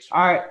 more each.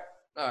 All right.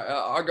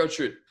 I'll go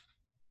shoot.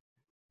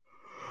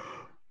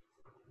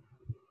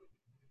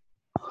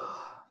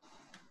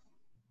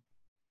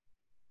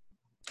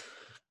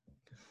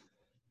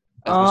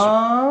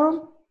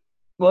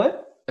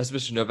 What? As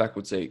Mr. Novak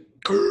would say,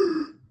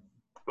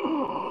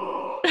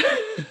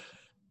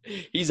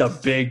 he's a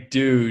big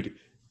dude.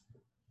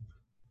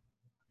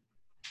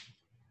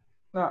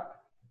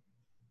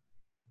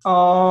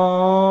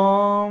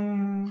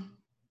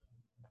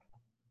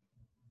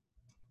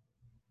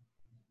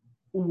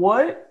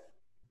 What?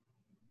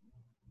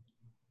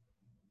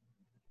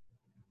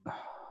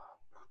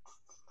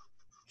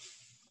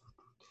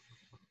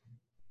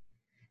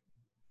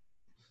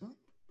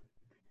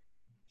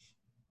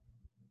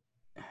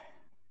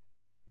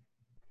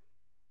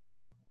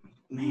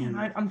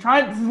 Man, I'm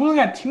trying. We only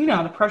got 2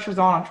 now. The pressure's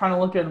on. I'm trying to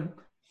look at them.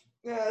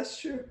 Yeah, that's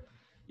true.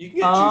 You can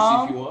get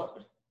juicy if you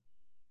want.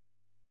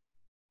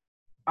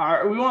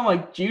 We want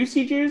like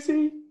juicy?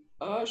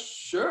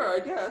 Sure, I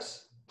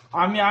guess.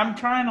 I mean, I'm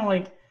trying to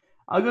like.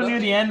 I'll go near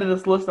the end of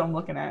this list I'm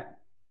looking at.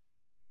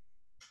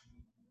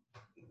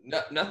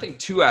 Nothing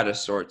too out of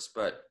sorts,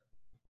 but.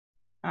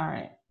 All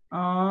right.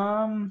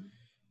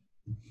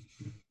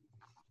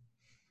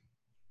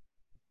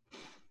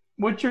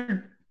 What's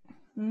your?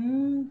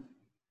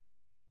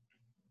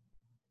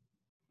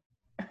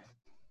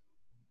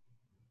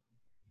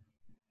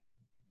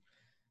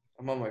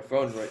 I'm on my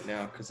phone right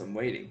now because I'm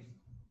waiting.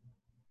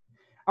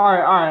 All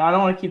right. I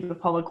don't want to keep the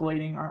public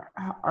waiting.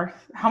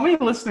 How many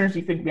listeners do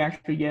you think we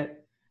actually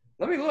get?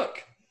 Let me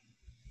look.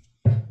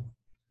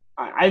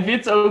 If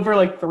it's over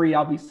like 3,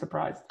 I'll be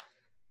surprised.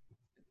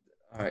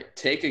 All right,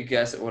 take a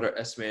guess at what our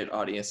estimated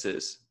audience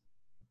is.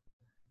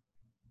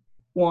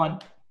 1.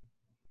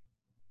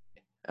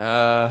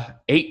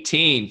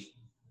 18.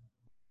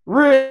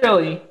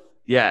 Really?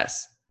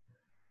 Yes.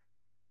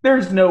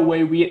 There's no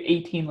way we get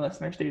 18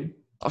 listeners, dude.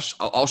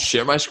 I'll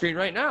share my screen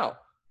right now.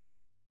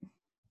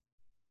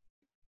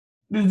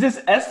 Is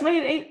this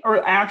estimated 8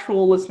 or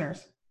actual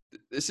listeners?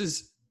 This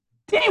is.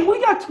 Damn,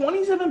 we got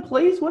 27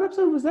 plays. What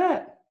episode was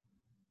that?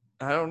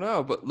 I don't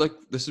know, but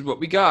look, this is what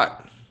we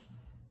got.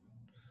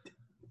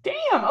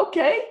 Damn,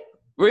 okay.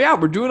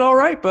 We're doing all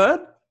right,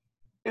 bud.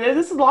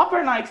 This is a lot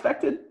better than I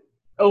expected.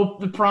 Oh,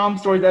 the prom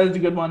story, that is a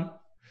good one.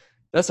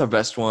 That's our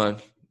best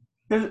one.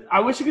 I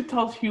wish you could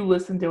tell us who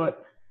listened to it.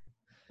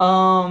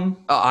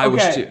 I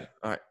wish too.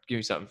 All right, give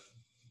me something.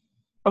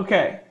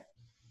 Okay.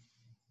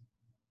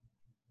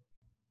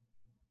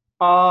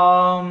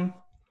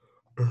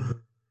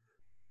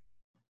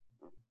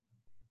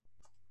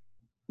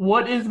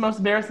 What is the most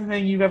embarrassing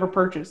thing you've ever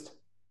purchased?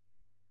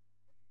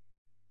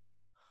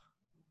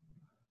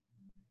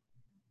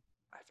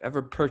 I've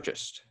ever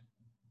purchased.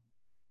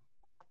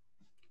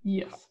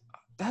 Yes.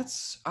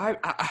 That's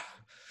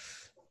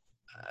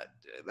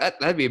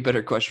that'd be a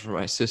better question for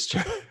my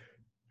sister.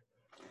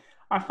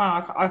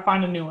 I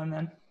find a new one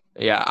then.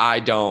 Yeah, I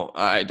don't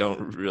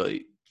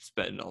really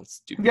spend on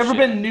stupid. Have you ever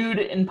shit. been nude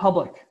in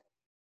public?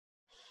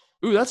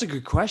 Ooh, that's a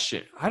good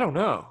question. I don't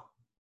know.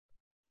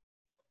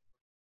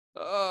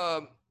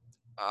 I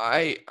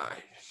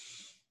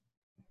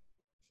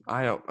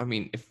don't. I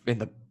mean, if in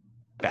the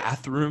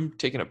bathroom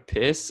taking a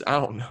piss,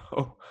 I don't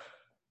know.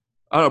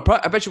 I don't know.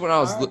 Probably, I bet you when I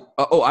was. Right.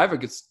 I have a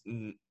good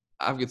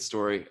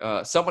story.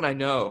 Someone I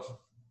know,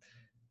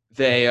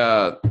 they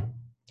were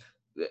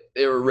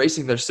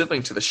racing their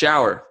sibling to the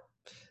shower,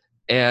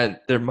 and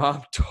their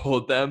mom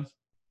told them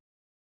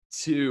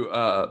to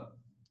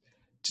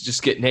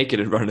just get naked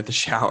and run to the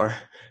shower.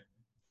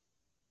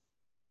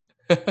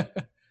 All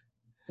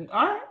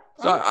right.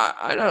 So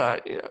I don't know.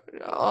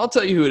 I'll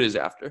tell you who it is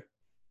after.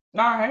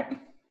 All right.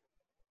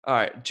 All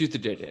right. Truth or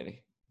dare,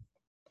 Danny?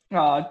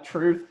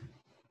 Truth.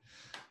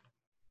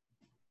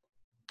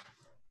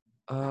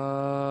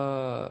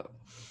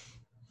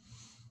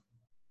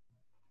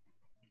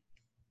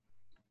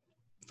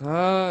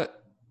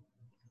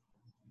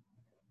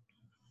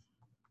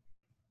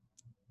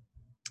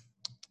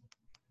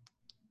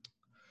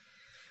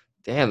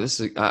 Damn, this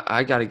is.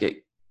 I gotta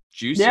get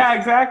juicy. Yeah,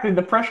 exactly.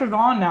 The pressure's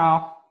on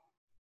now.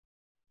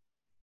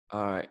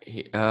 All right.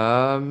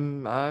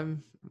 I'm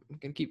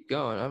gonna keep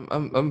going.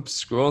 I'm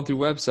scrolling through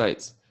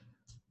websites.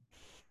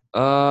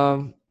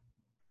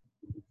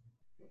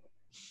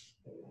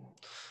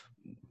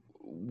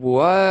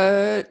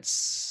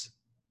 What's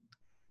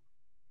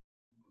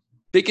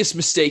biggest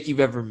mistake you've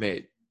ever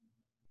made?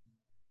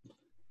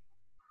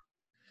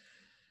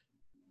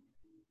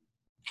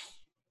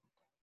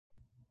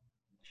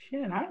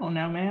 Shit, I don't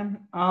know,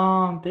 man.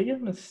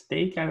 Biggest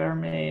mistake I've ever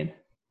made.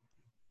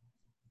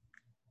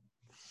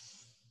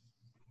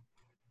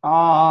 I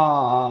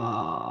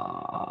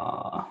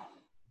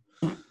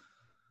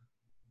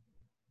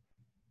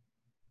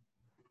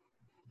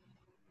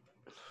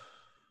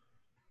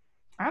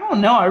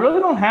don't know. I really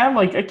don't have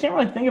I can't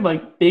really think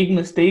of big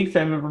mistakes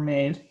I've ever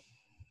made.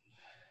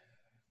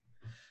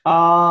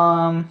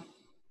 I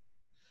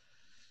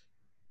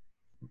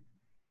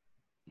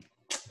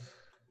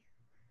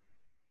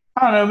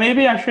don't know.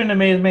 Maybe I shouldn't have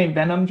made as many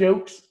Venom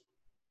jokes.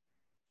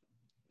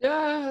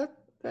 Yeah.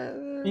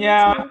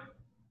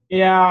 Yeah.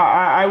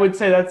 I would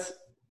say that's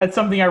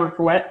something I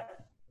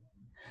regret.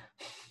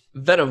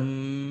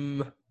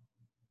 Venom.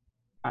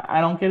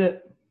 I don't get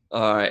it.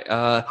 All right.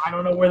 I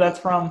don't know where that's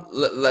from.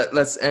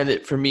 Let's end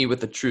it for me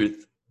with the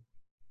truth.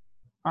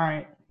 All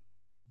right.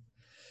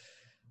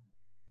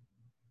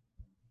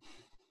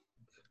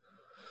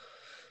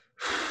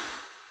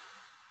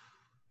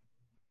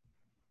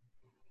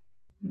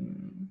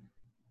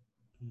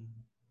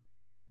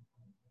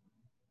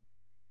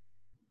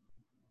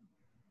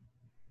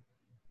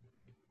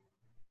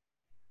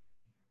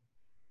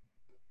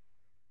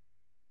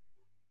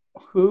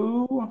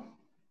 Who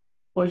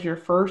was your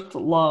first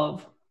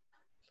love?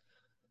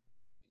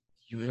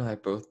 You and I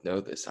both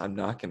know this. I'm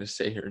not going to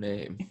say her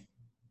name.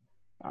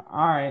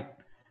 All right.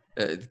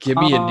 Give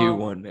me a new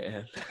one,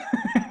 man.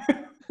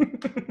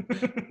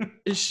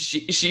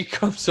 She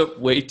comes up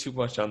way too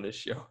much on this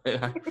show,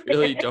 and I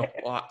really don't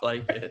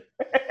like it.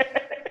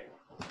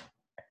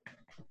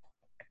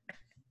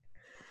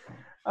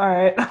 All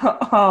right.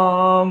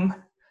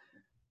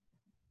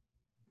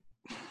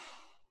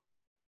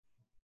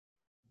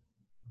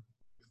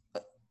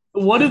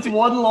 What is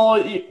one law?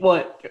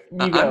 What?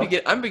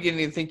 I'm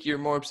beginning to think you're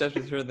more obsessed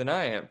with her than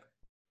I am.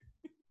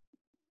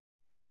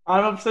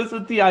 I'm obsessed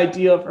with the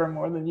idea of her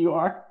more than you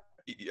are.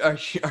 Are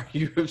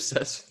you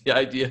obsessed with the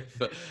idea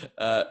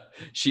of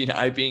she and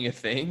I being a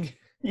thing?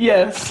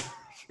 Yes.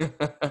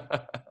 That's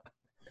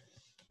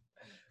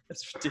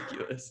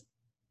ridiculous.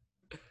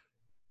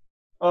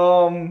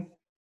 I'm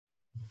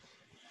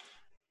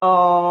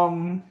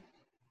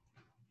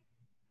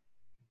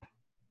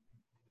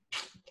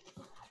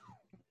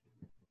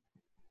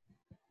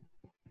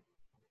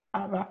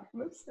not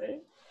gonna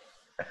say.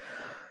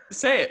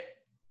 Say it.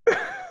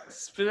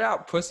 Spit it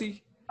out,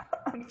 pussy.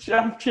 I'm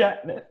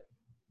chatting it.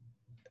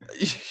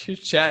 You're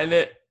chatting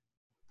it.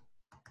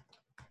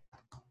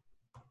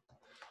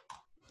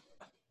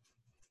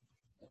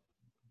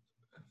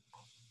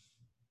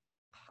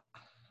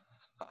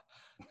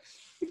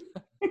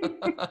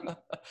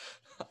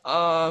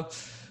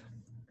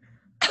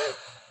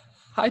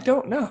 I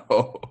don't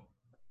know.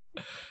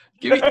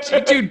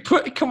 Dude,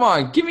 come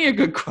on, give me a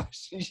good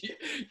question.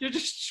 You're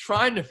just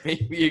trying to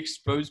make me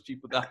expose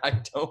people that I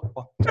don't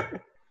want to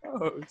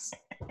expose.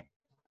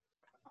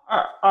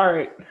 All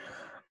right.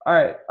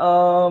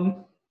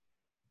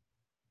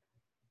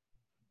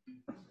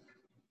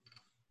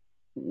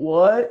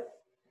 What?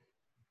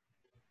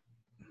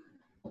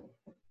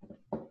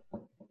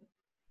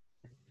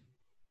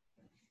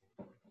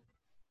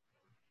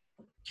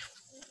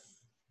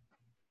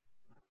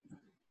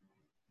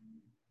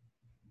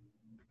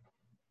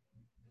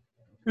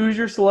 Who's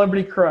your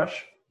celebrity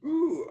crush?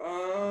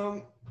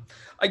 Ooh,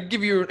 I can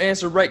give you an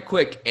answer right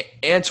quick.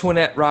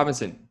 Antoinette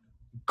Robinson,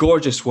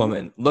 gorgeous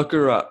woman. Look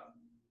her up.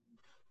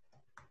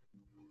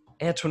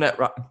 Antoinette,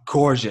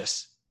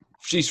 gorgeous.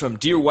 She's from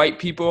Dear White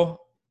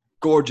People.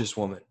 Gorgeous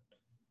woman.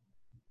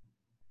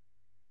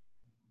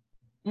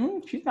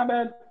 She's not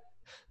bad.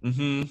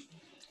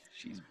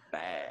 She's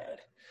bad.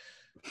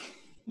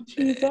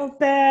 She's a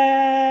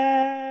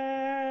bad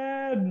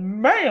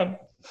man.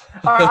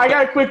 All right, I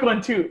got a quick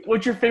one too.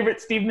 What's your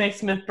favorite Stephen A.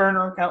 Smith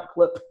burner account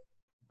clip?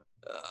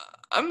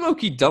 I'm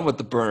low-key done with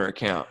the burner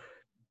account.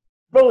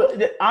 Bro,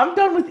 I'm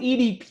done with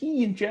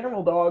EDP in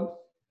general, dog.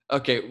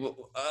 Okay,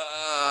 well,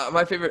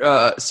 my favorite.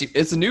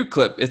 It's a new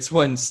clip. It's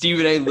when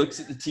Stephen A. looks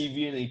at the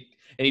TV and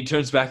he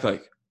turns back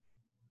like.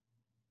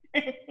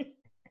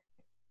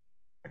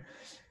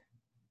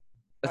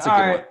 That's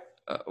a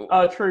good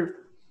one.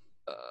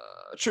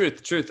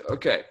 Truth. Truth.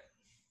 Okay.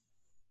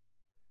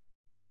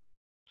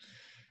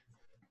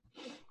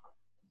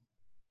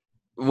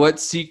 What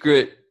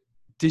secret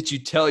did you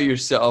tell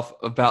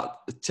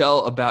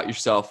about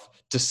yourself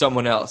to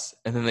someone else,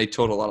 and then they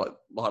told a lot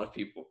of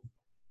people?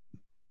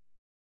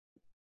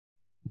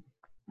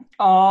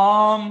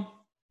 I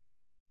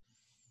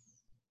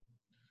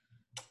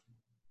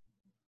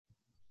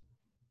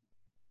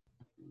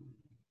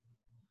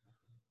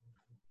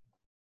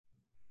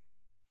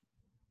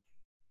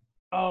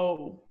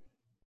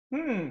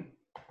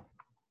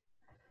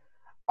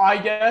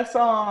guess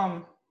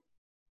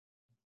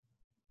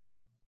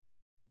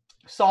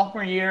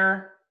sophomore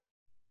year,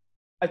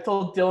 I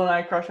told Dylan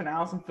I crush on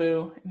Allison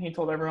Fu, and he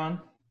told everyone.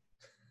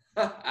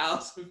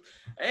 Allison,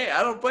 hey,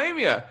 I don't blame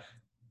you.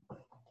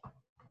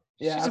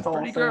 Yeah, she's a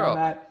pretty girl.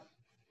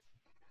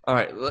 All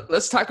right,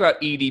 let's talk about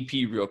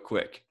EDP real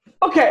quick.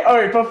 Okay, all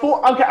right.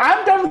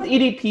 I'm done with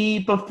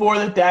EDP before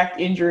the Dak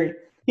injury.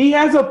 He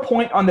has a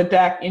point on the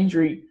Dak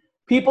injury.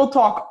 People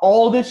talk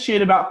all this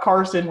shit about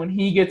Carson when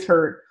he gets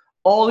hurt.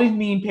 All these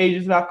meme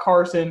pages about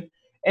Carson.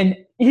 And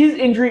his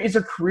injury is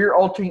a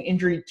career-altering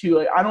injury, too.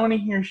 Like, I don't want to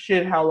hear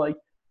shit how,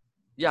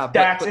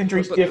 Dak's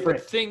injury is different.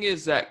 The thing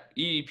is that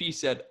EDP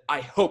said,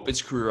 I hope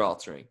it's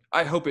career-altering.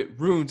 I hope it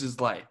ruins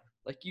his life.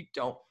 Like, you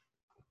don't.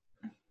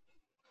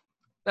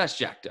 That's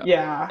jacked up.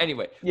 Yeah.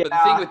 Anyway, but the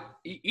thing with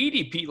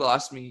EDP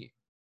lost me.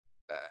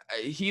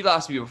 He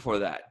lost me before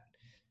that.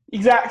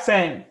 Exact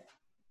same.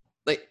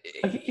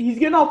 He's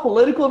getting all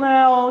political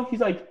now. He's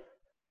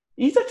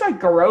just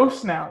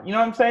gross now. You know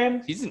what I'm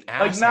saying? He's an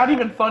ass. Not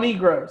even funny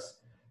gross.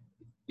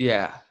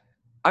 Yeah.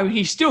 I mean,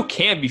 he still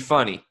can be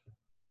funny.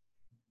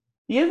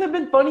 He hasn't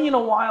been funny in a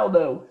while,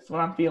 though, is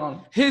what I'm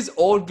feeling. His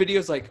old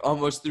videos,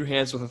 almost threw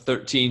hands with a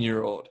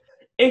 13-year-old.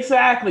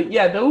 Exactly.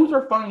 Yeah, those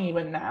were funny,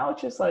 but now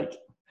it's just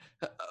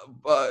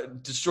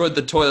destroyed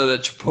the toilet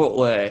at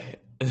Chipotle.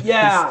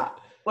 Yeah.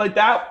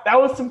 That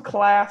was some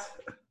class.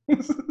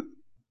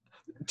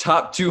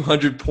 Top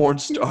 200 porn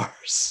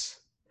stars.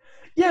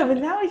 Yeah, but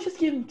now he's just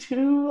getting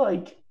too,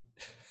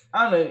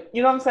 I don't know.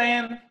 You know what I'm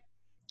saying?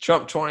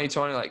 Trump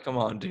 2020, come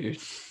on, dude.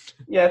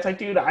 Yeah, it's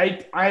dude,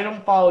 I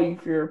don't follow you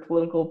for your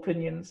political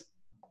opinions.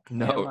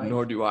 No,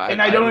 nor do I.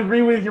 And I don't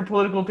agree with your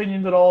political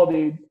opinions at all,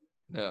 dude.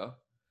 No.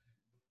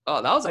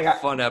 Oh, that was a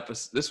fun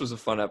episode. This was a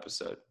fun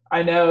episode.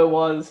 I know it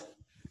was.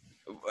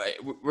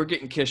 We're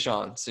getting Kish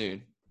on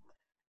soon.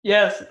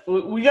 Yes,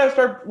 we gotta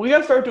start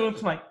doing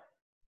some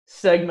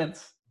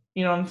segments.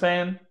 You know what I'm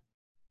saying?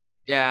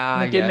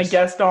 Yeah, getting a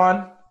guest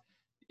on.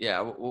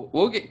 Yeah,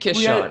 we'll get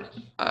Kish on.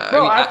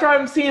 After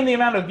I'm seeing the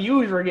amount of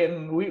views we're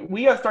getting,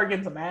 we gotta start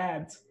getting some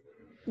ads.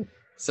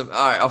 All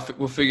right,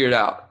 we'll figure it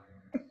out.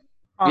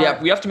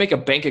 We have to make a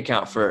bank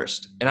account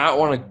first, and I don't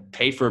want to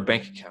pay for a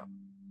bank account.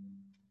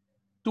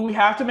 Do we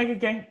have to make a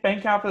bank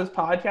account for this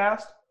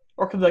podcast,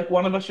 or could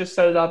one of us just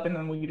set it up and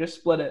then we just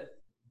split it?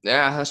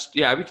 Yeah,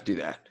 we could do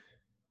that.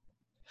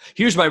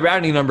 Here's my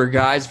routing number,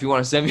 guys. If you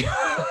want to send me.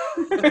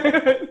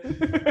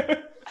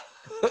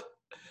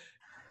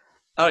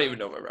 I don't even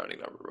know my routing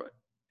number, but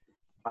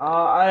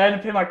I had to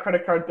pay my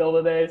credit card bill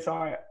today, so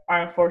I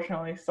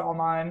unfortunately saw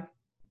mine.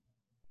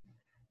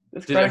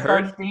 This credit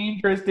card is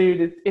dangerous,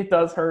 dude. It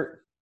does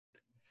hurt.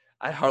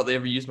 I hardly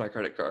ever use my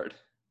credit card.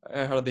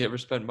 I hardly ever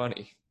spend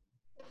money.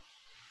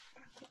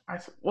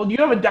 Well, do you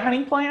have a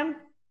dining plan?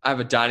 I have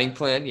a dining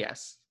plan,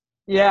 yes.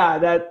 Yeah,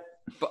 that.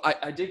 But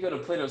I did go to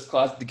Plato's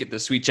Closet to get the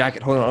sweet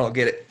jacket. Hold on, I'll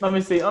get it. Let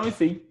me see. Let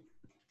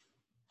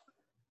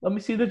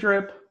me see the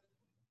drip.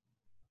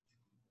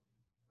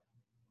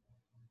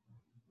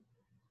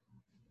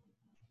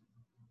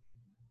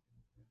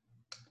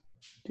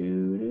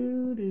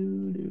 Do do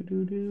do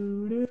do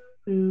do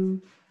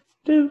do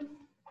do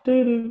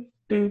do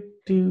do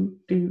do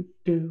do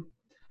do.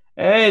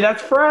 Hey,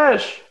 that's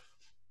fresh.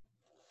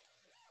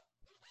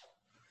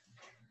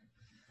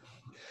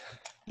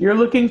 You're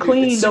looking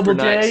clean, Double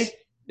J. Nice.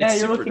 Yeah,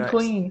 you're looking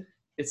clean.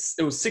 It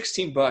was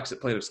 $16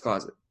 at Plato's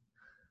Closet.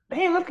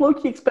 Damn, that's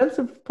low-key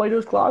expensive.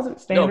 Plato's Closet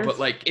standards. No,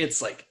 but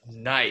it's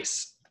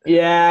nice.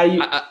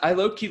 Yeah, I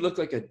low-key look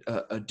like a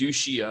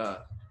douchey.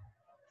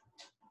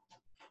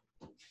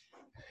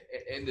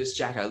 In this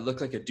jacket, I look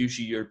like a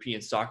douchey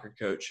European soccer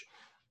coach.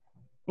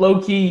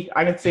 Low-key,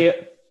 I can see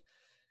it.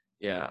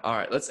 Yeah. All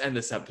right, let's end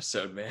this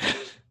episode, man.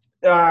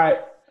 All right.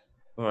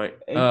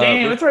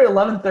 Damn, it's already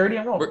 11:30.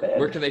 I'm going to bed.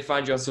 Where can they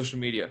find you on social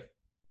media?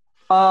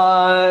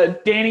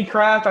 Danny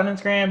Kraft on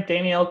Instagram,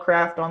 Danny L.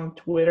 Kraft on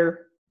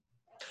Twitter.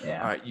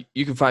 Yeah. All right.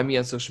 You can find me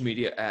on social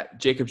media at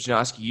Jacob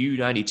Janoski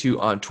U92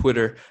 on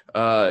Twitter.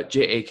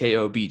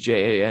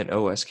 JAKOBJANOSKI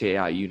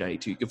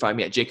U92. You can find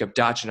me at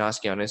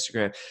Jacob.Janoski on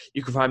Instagram.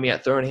 You can find me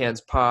at Throwing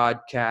Hands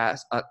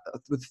Podcast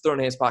with Throwing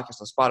Hands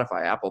Podcast on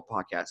Spotify, Apple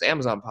Podcasts,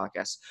 Amazon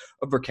Podcasts,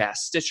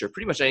 Overcast, Stitcher,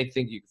 pretty much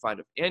anything you can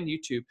find, and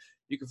YouTube.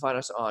 You can find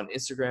us on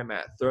Instagram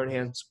at Throwing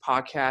Hands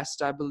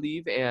Podcast, I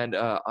believe, and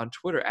on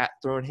Twitter at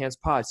Throwing Hands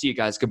Pod. See you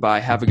guys. Goodbye.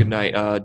 Have a good night.